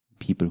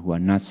people who are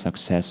not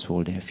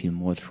successful. They feel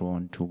more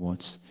drawn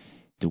towards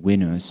the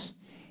winners,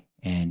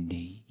 and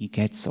he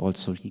gets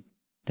also,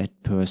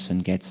 that person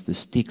gets the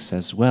sticks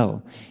as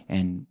well,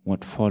 and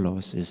what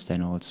follows is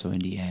then also in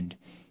the end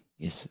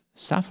is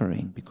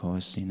suffering,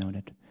 because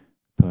that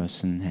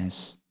person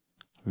has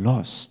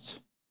lost.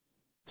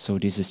 So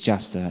this is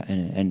just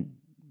a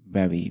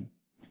very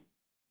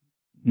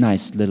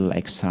nice little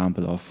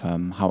example of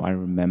how I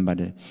remember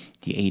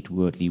the 8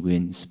 worldly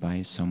winds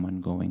by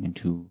someone going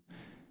into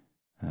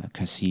a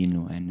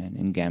casino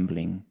and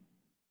gambling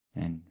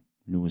and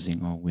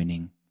losing or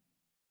winning.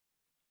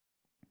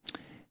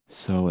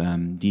 So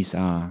these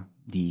are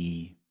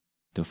the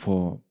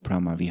 4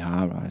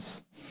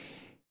 Brahmaviharas,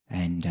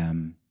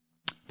 and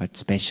but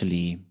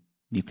especially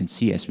you can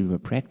see as we were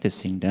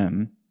practicing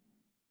them,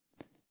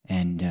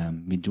 and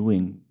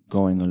we're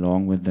going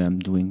along with them,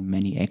 doing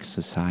many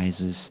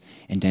exercises,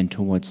 and then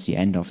towards the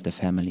end of the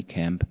family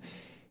camp,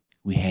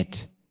 we had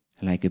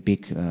like a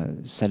big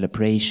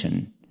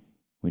celebration,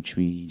 which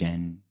we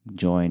then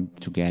joined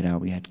together.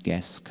 We had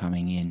guests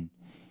coming in,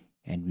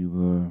 and we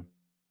were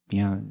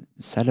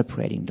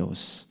celebrating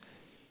those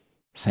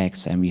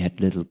facts, and we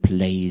had little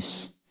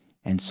plays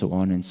and so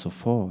on and so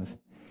forth.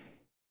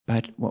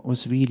 But what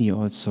was really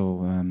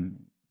also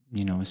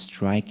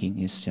striking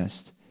is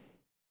just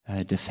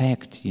the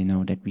fact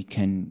that we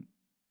can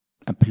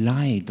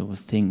apply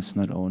those things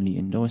not only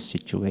in those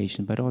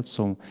situations, but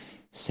also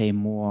say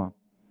more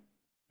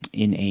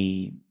in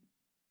a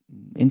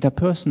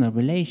interpersonal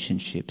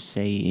relationship,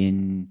 say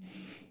in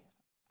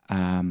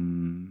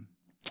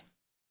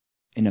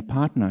in a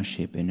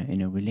partnership,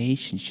 in a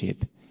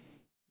relationship,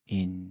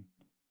 in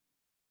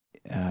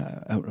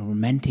a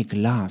romantic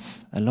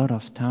love, a lot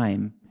of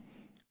time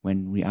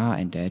when we are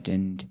in that,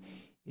 and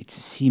it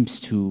seems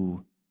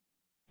to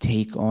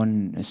take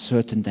on a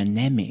certain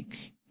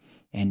dynamic,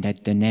 and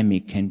that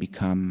dynamic can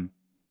become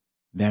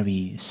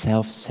very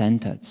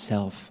self-centered,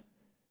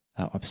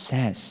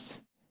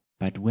 self-obsessed.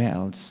 But where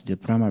else? The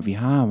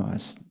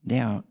Brahma-viharas, they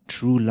are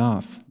true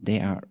love, they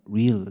are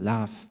real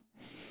love,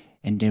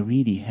 and they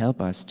really help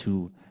us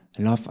to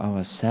love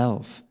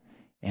ourselves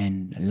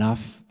and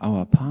love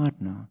our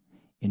partner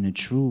in a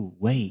true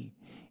way.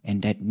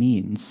 And that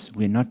means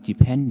we're not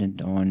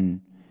dependent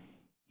on,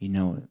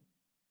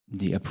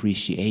 the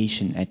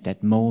appreciation at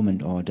that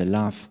moment or the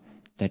love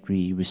that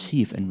we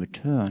receive in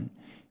return,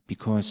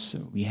 because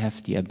we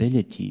have the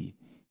ability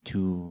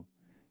to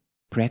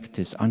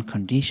practice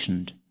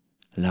unconditioned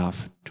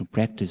love, to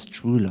practice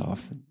true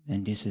love.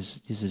 And this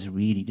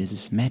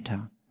is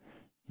metta,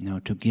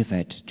 to give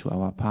it to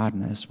our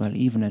partner as well,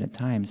 even at the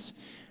times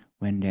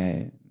when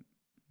there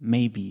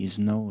maybe is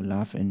no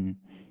love in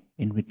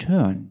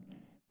return.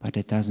 But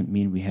that doesn't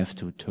mean we have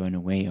to turn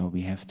away or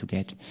we have to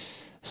get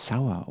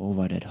sour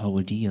over that whole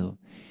deal.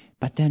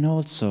 But then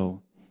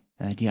also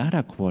the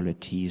other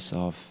qualities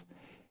of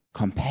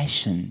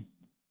compassion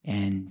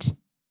and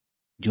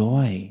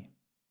joy,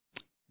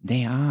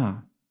 they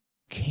are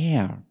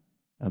care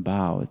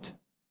about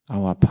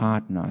our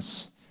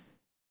partner's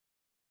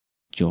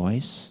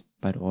joys,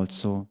 but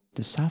also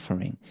the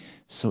suffering.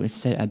 So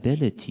it's the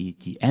ability,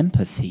 the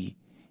empathy,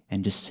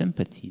 and the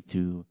sympathy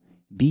to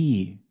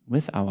be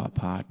with our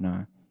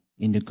partner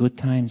in the good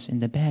times, in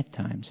the bad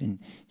times, in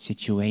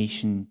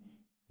situation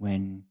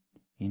when,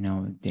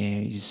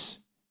 there is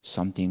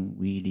something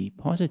really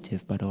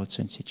positive, but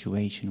also in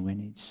situation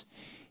when it's,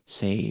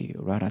 say,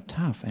 rather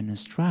tough and a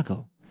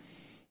struggle.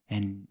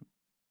 And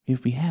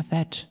if we have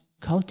that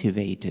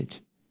cultivated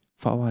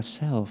for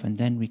ourselves, and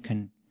then we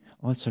can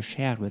also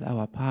share it with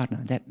our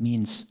partner, that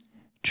means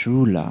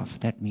true love,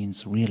 that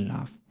means real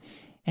love.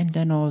 And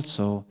then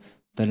also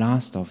the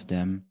last of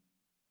them,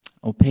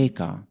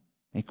 upekkha,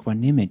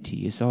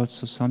 equanimity, is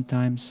also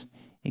sometimes,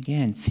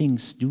 again,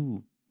 things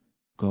do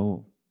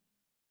go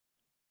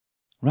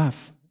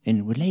rough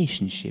in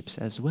relationships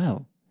as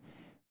well.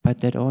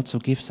 But that also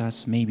gives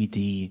us maybe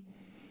the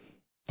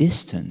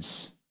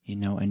distance,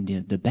 and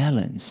the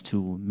balance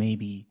to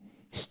maybe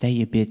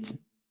stay a bit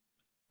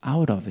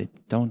out of it.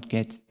 Don't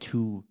get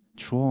too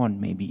drawn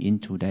maybe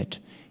into that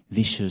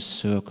vicious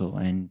circle,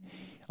 and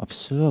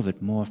observe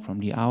it more from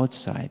the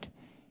outside.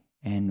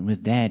 And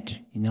with that,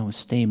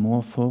 stay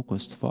more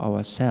focused for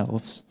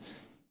ourselves,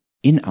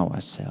 in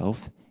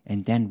ourselves,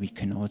 and then we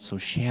can also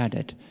share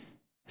that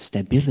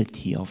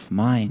stability of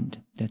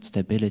mind, that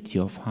stability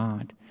of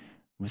heart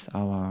with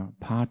our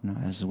partner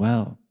as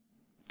well.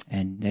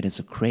 And that is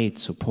a great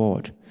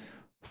support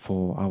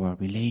for our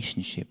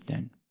relationship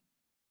then.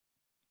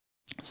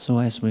 So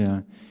as we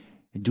are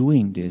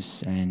doing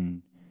this,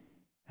 and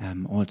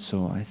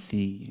also I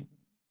see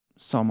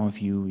some of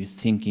you is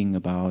thinking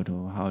about,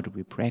 how do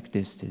we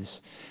practice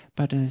this?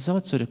 But there's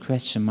also the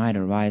question might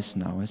arise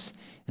now, it's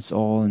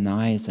all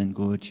nice and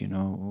good,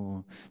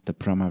 the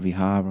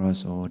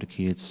Brahma-viharas, or the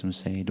kids who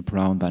say the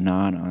brown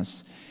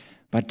bananas,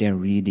 but they're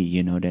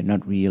really, they're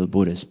not real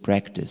Buddhist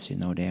practice,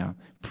 they are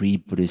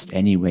pre-Buddhist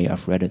anyway.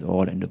 I've read it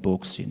all in the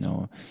books,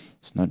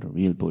 it's not a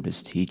real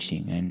Buddhist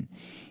teaching, and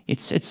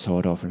it's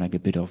sort of like a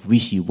bit of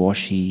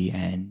wishy-washy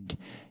and,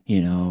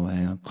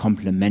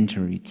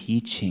 complementary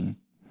teaching.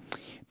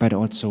 But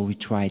also we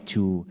try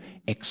to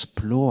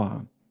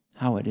explore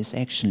how it is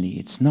actually.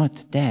 It's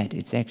not that,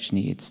 it's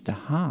the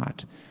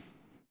heart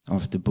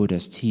of the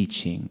Buddha's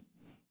teaching.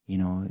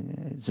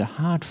 It's a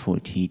heartful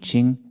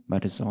teaching,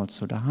 but it's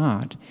also the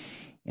heart.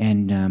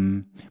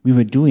 And we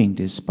were doing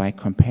this by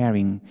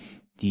comparing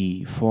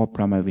the 4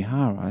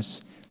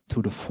 Brahma-viharas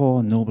to the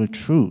 4 Noble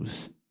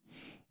Truths.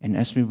 And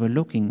as we were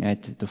looking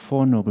at the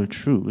 4 Noble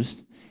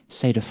Truths,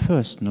 say the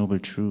first Noble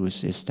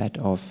Truth is that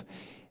of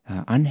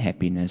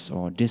unhappiness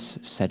or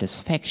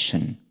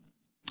dissatisfaction,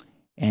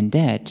 and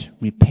that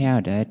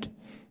repair that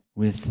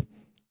with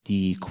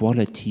the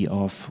quality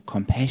of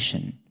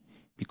compassion,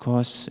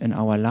 because in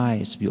our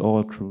lives we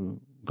all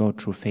go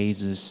through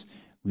phases,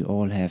 we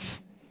all have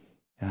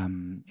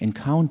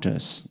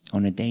encounters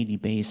on a daily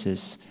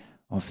basis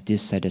of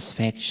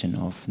dissatisfaction,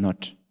 of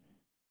not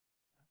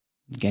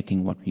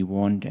getting what we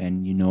want,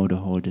 and the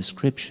whole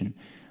description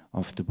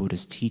of the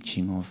Buddha's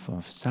teaching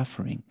of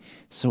suffering.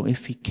 So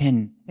if we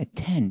can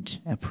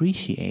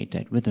appreciate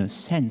that with a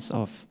sense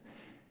of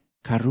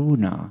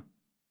karuna,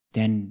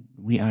 then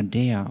we are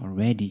there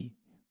already.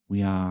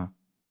 We are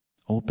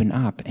open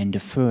up. And the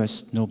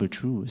first Noble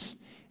Truth,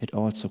 it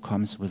also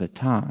comes with a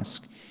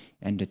task.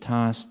 And the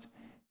task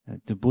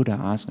the Buddha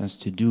asks us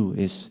to do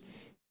is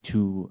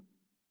to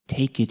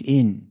take it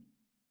in.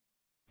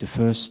 The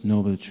first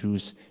Noble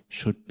Truth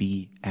should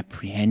be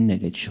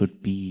apprehended, it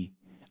should be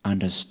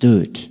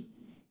understood.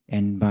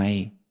 And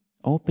by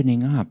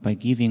opening up, by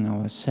giving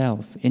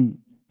ourselves in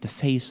the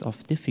face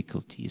of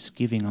difficulties,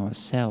 giving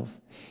ourselves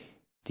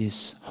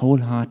this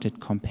wholehearted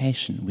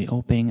compassion, we're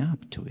opening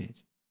up to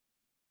it.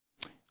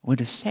 Or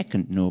the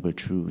second noble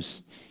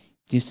truth,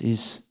 this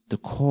is the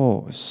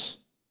cause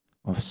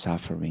of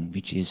suffering,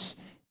 which is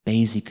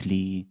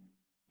basically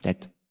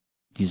that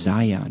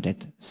desire,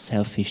 that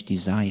selfish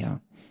desire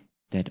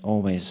that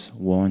always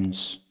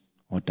wants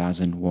or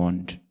doesn't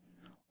want,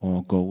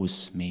 or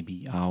goes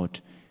maybe out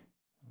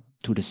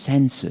to the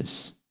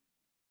senses.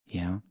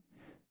 Yeah.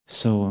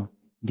 So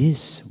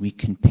this we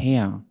can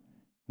pair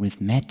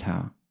with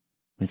metta,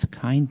 with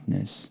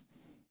kindness,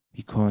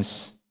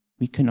 because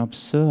we can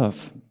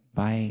observe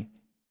by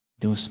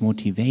those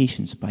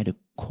motivations, by the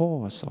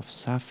cause of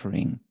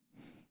suffering.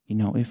 You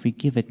know, if we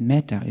give it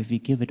metta, if we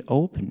give it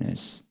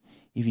openness,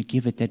 if we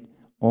give it that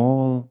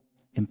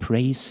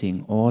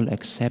all-embracing,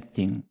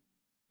 all-accepting,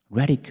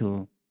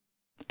 radical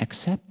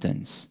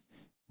acceptance,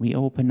 we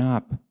open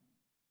up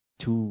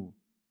to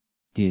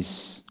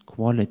these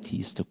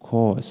qualities, the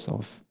cause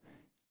of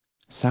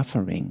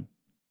suffering,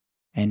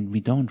 and we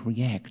don't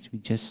react, we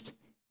just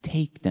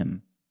take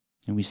them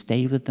and we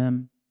stay with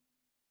them.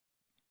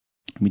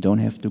 We don't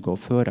have to go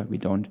further, we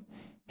don't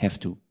have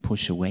to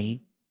push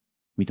away,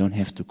 we don't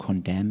have to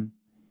condemn,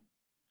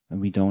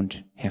 and we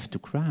don't have to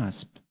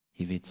grasp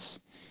if it's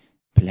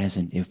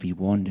pleasant, if we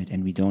want it,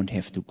 and we don't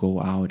have to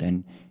go out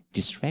and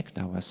distract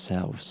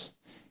ourselves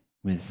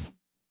with,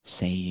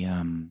 say,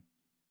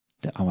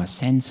 our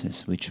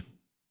senses, which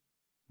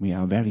we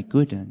are very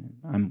good,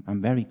 and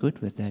I'm very good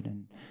with that,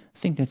 and I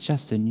think that's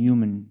just a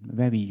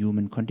very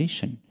human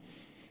condition.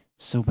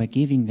 So by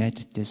giving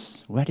that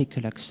this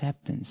radical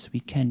acceptance, we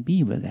can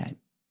be with that.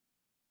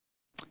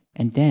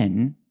 And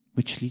then,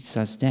 which leads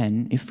us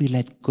then, if we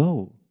let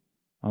go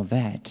of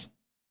that,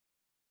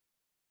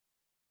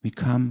 we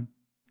come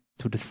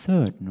to the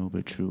third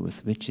noble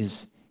truth, which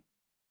is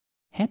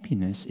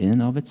happiness in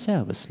and of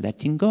itself, is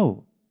letting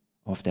go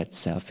of that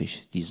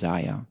selfish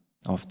desire,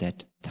 of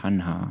that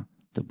tanha,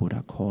 the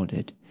Buddha called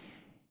it.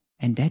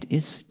 And that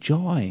is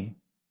joy.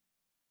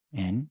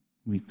 And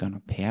we're going to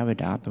pair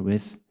it up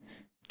with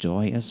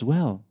joy as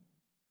well,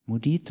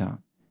 mudita.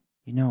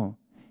 You know,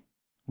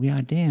 we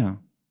are there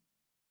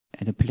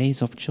at a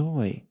place of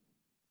joy.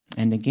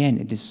 And again,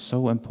 it is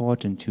so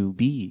important to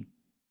be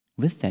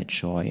with that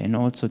joy and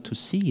also to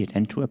see it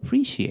and to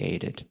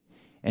appreciate it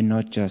and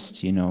not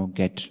just,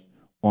 get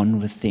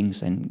on with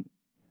things and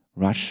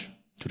rush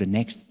to the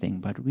next thing,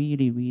 but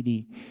really,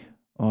 really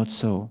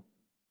also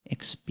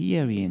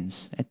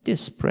experience at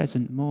this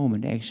present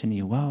moment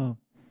actually, wow,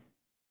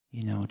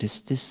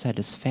 this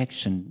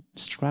dissatisfaction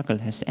struggle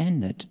has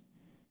ended,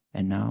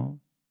 and now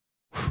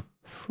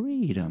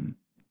freedom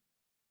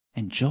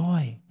and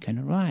joy can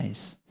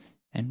arise,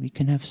 and we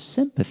can have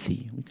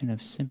sympathy. We can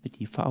have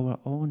sympathy for our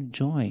own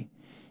joy.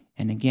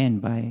 And again,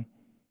 by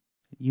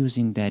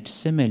using that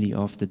simile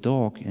of the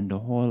dog in the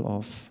hall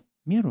of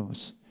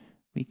mirrors,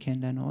 we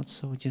can then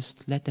also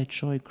just let that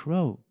joy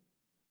grow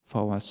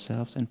for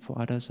ourselves and for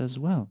others as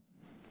well.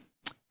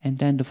 And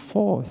then the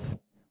fourth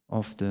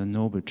of the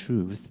noble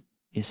truth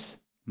is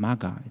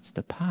magga, it's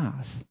the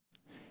path.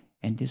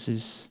 And this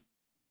is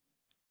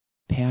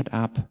paired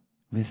up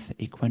with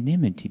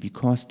equanimity,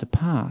 because the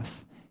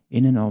path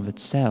in and of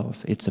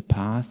itself, it's a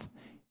path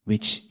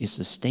which is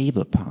a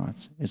stable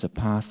path, is a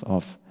path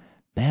of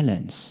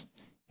balance,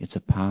 it's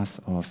a path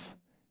of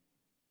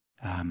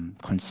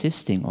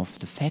consisting of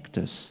the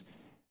factors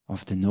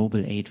of the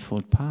Noble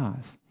Eightfold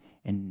Path.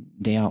 And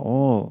they are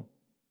all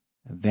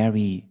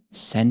very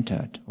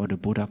centered, or the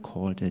Buddha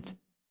called it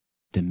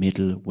the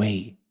middle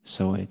way.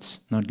 So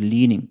it's not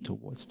leaning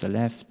towards the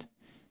left,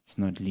 it's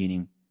not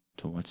leaning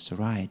towards the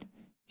right,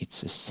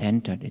 it's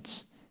centered,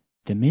 it's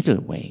the middle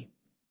way.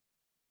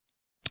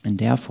 And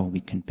therefore we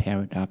can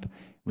pair it up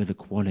with the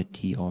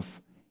quality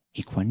of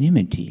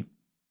equanimity.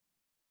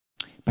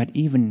 But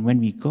even when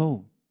we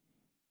go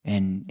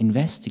and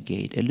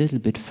investigate a little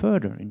bit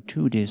further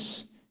into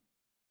this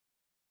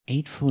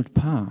Eightfold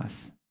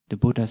Path, the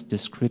Buddha's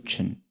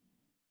description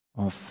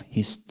of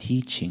his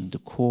teaching, the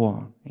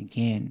core,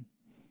 again,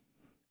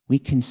 we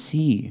can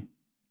see,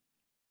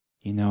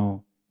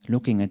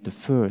 looking at the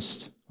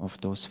first of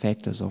those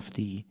factors of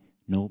the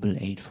Noble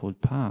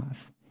Eightfold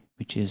Path,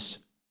 which is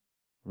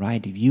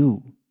right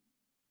view.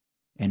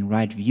 And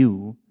right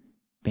view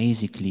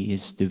basically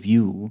is the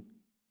view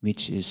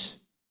which is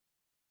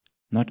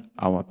not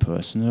our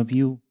personal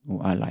view,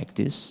 or I like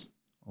this,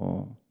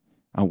 or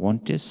I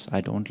want this,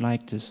 I don't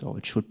like this, or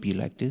it should be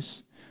like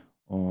this,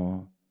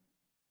 or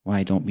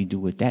why don't we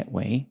do it that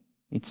way?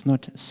 It's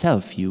not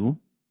self-view.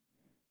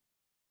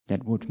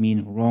 That would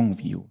mean wrong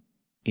view.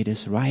 It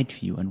is right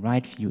view, and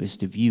right view is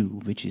the view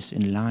which is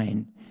in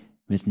line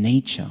with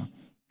nature,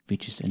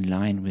 which is in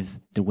line with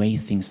the way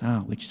things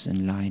are, which is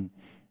in line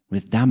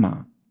with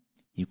Dhamma,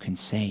 you can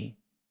say.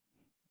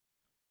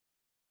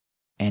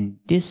 And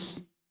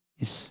this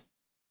is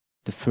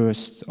the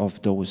first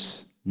of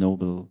those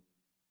noble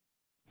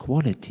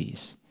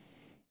qualities.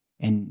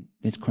 And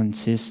it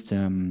consists,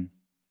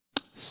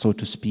 so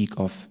to speak,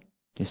 of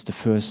this the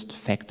first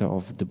factor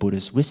of the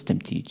Buddha's wisdom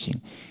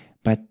teaching.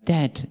 But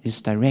that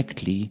is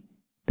directly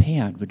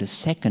paired with the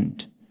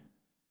second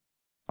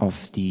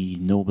of the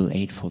Noble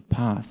Eightfold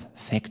Path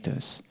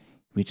factors,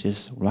 which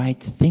is right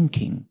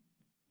thinking.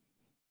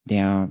 They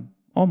are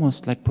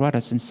almost like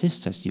brothers and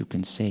sisters, you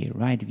can say.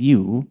 Right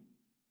view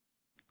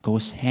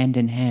goes hand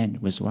in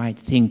hand with right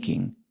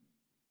thinking.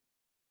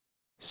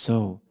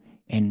 So,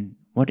 and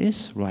what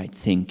is right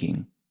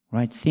thinking?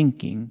 Right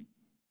thinking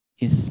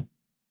is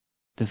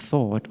the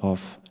thought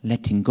of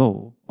letting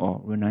go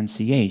or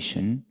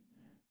renunciation.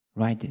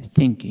 Right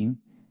thinking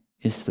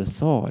is the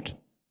thought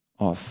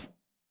of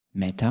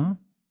metta,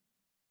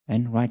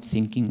 and right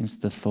thinking is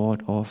the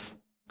thought of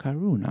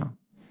karuna.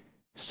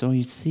 So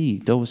you see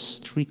those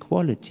three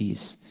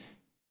qualities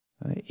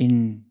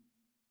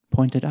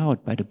pointed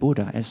out by the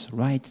Buddha as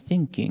right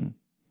thinking.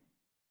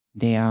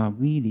 They are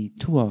really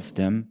two of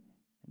them.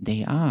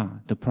 They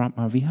are the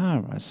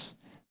Brahmaviharas.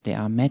 They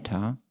are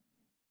metta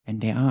and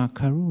they are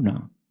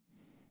karuna.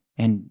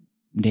 And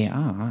they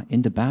are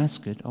in the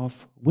basket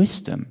of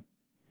wisdom.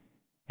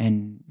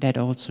 And that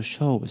also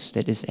shows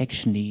that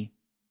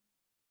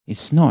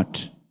it's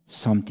not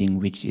something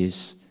which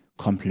is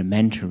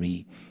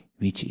complementary,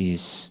 which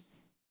is,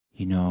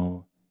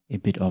 a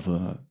bit of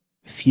a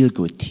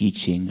feel-good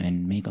teaching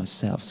and make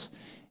ourselves,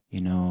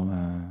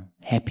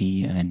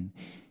 happy and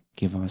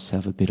give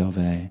ourselves a bit of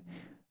a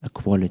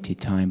quality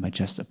time by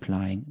just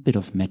applying a bit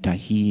of metta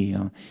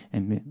here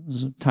and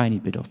a tiny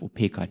bit of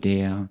upekkha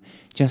there,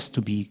 just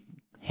to be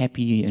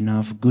happy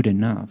enough, good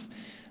enough.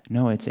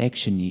 No, it's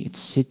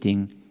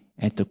sitting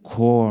at the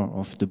core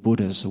of the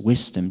Buddha's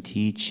wisdom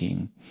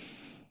teaching.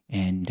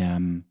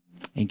 And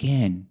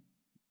again,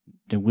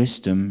 the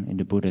wisdom in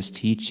the Buddha's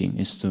teaching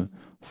is the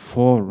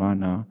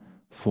forerunner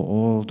for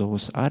all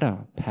those other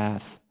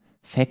path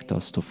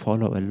factors to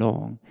follow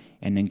along.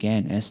 And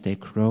again, as they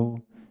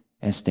grow,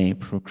 as they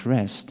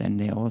progress, then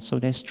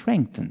they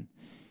strengthen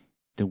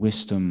the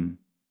wisdom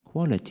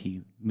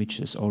quality which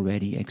is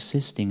already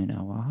existing in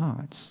our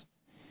hearts.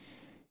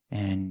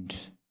 And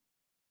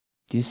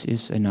this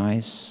is a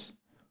nice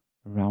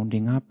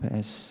rounding up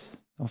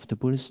of the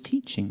Buddha's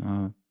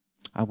teaching,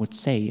 I would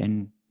say,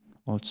 and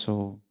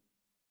also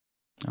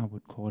I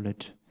would call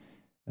it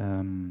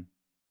a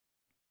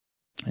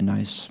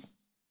nice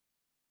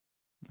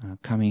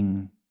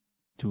coming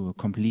to a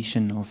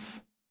completion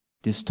of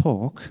this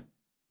talk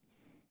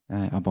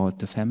about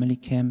the family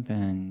camp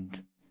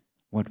and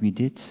what we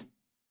did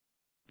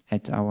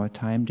at our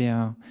time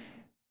there,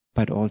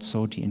 but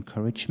also the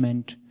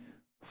encouragement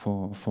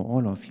for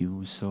all of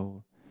you.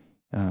 So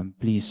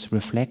please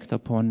reflect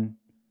upon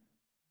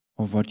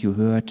what you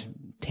heard,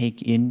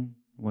 take in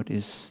what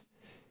is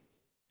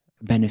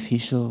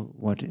beneficial,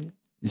 what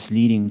is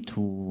leading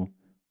to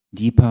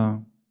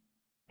deeper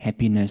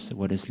happiness,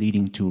 what is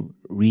leading to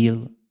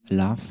real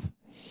love.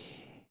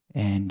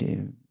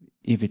 And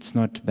if it's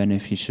not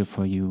beneficial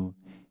for you,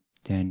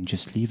 then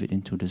just leave it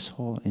into this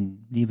hall and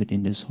leave it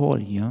in this hall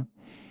here.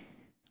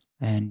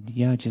 And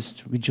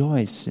just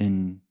rejoice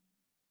in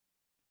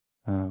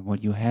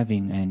what you're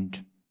having,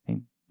 and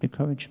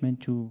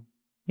encouragement to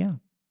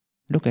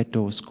look at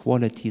those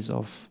qualities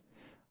of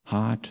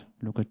heart,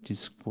 look at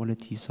these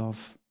qualities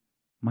of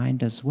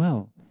mind as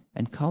well,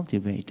 and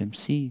cultivate them.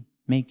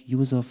 Make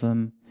use of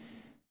them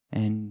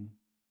and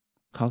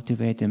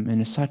cultivate them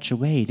in such a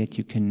way that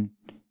you can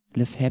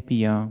live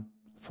happier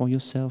for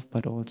yourself,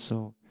 but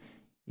also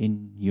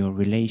in your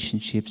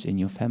relationships, in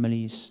your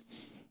families,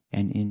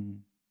 and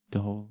in the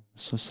whole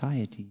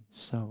society.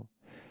 So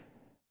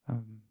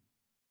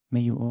may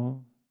you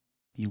all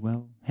be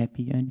well,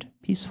 happy and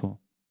peaceful.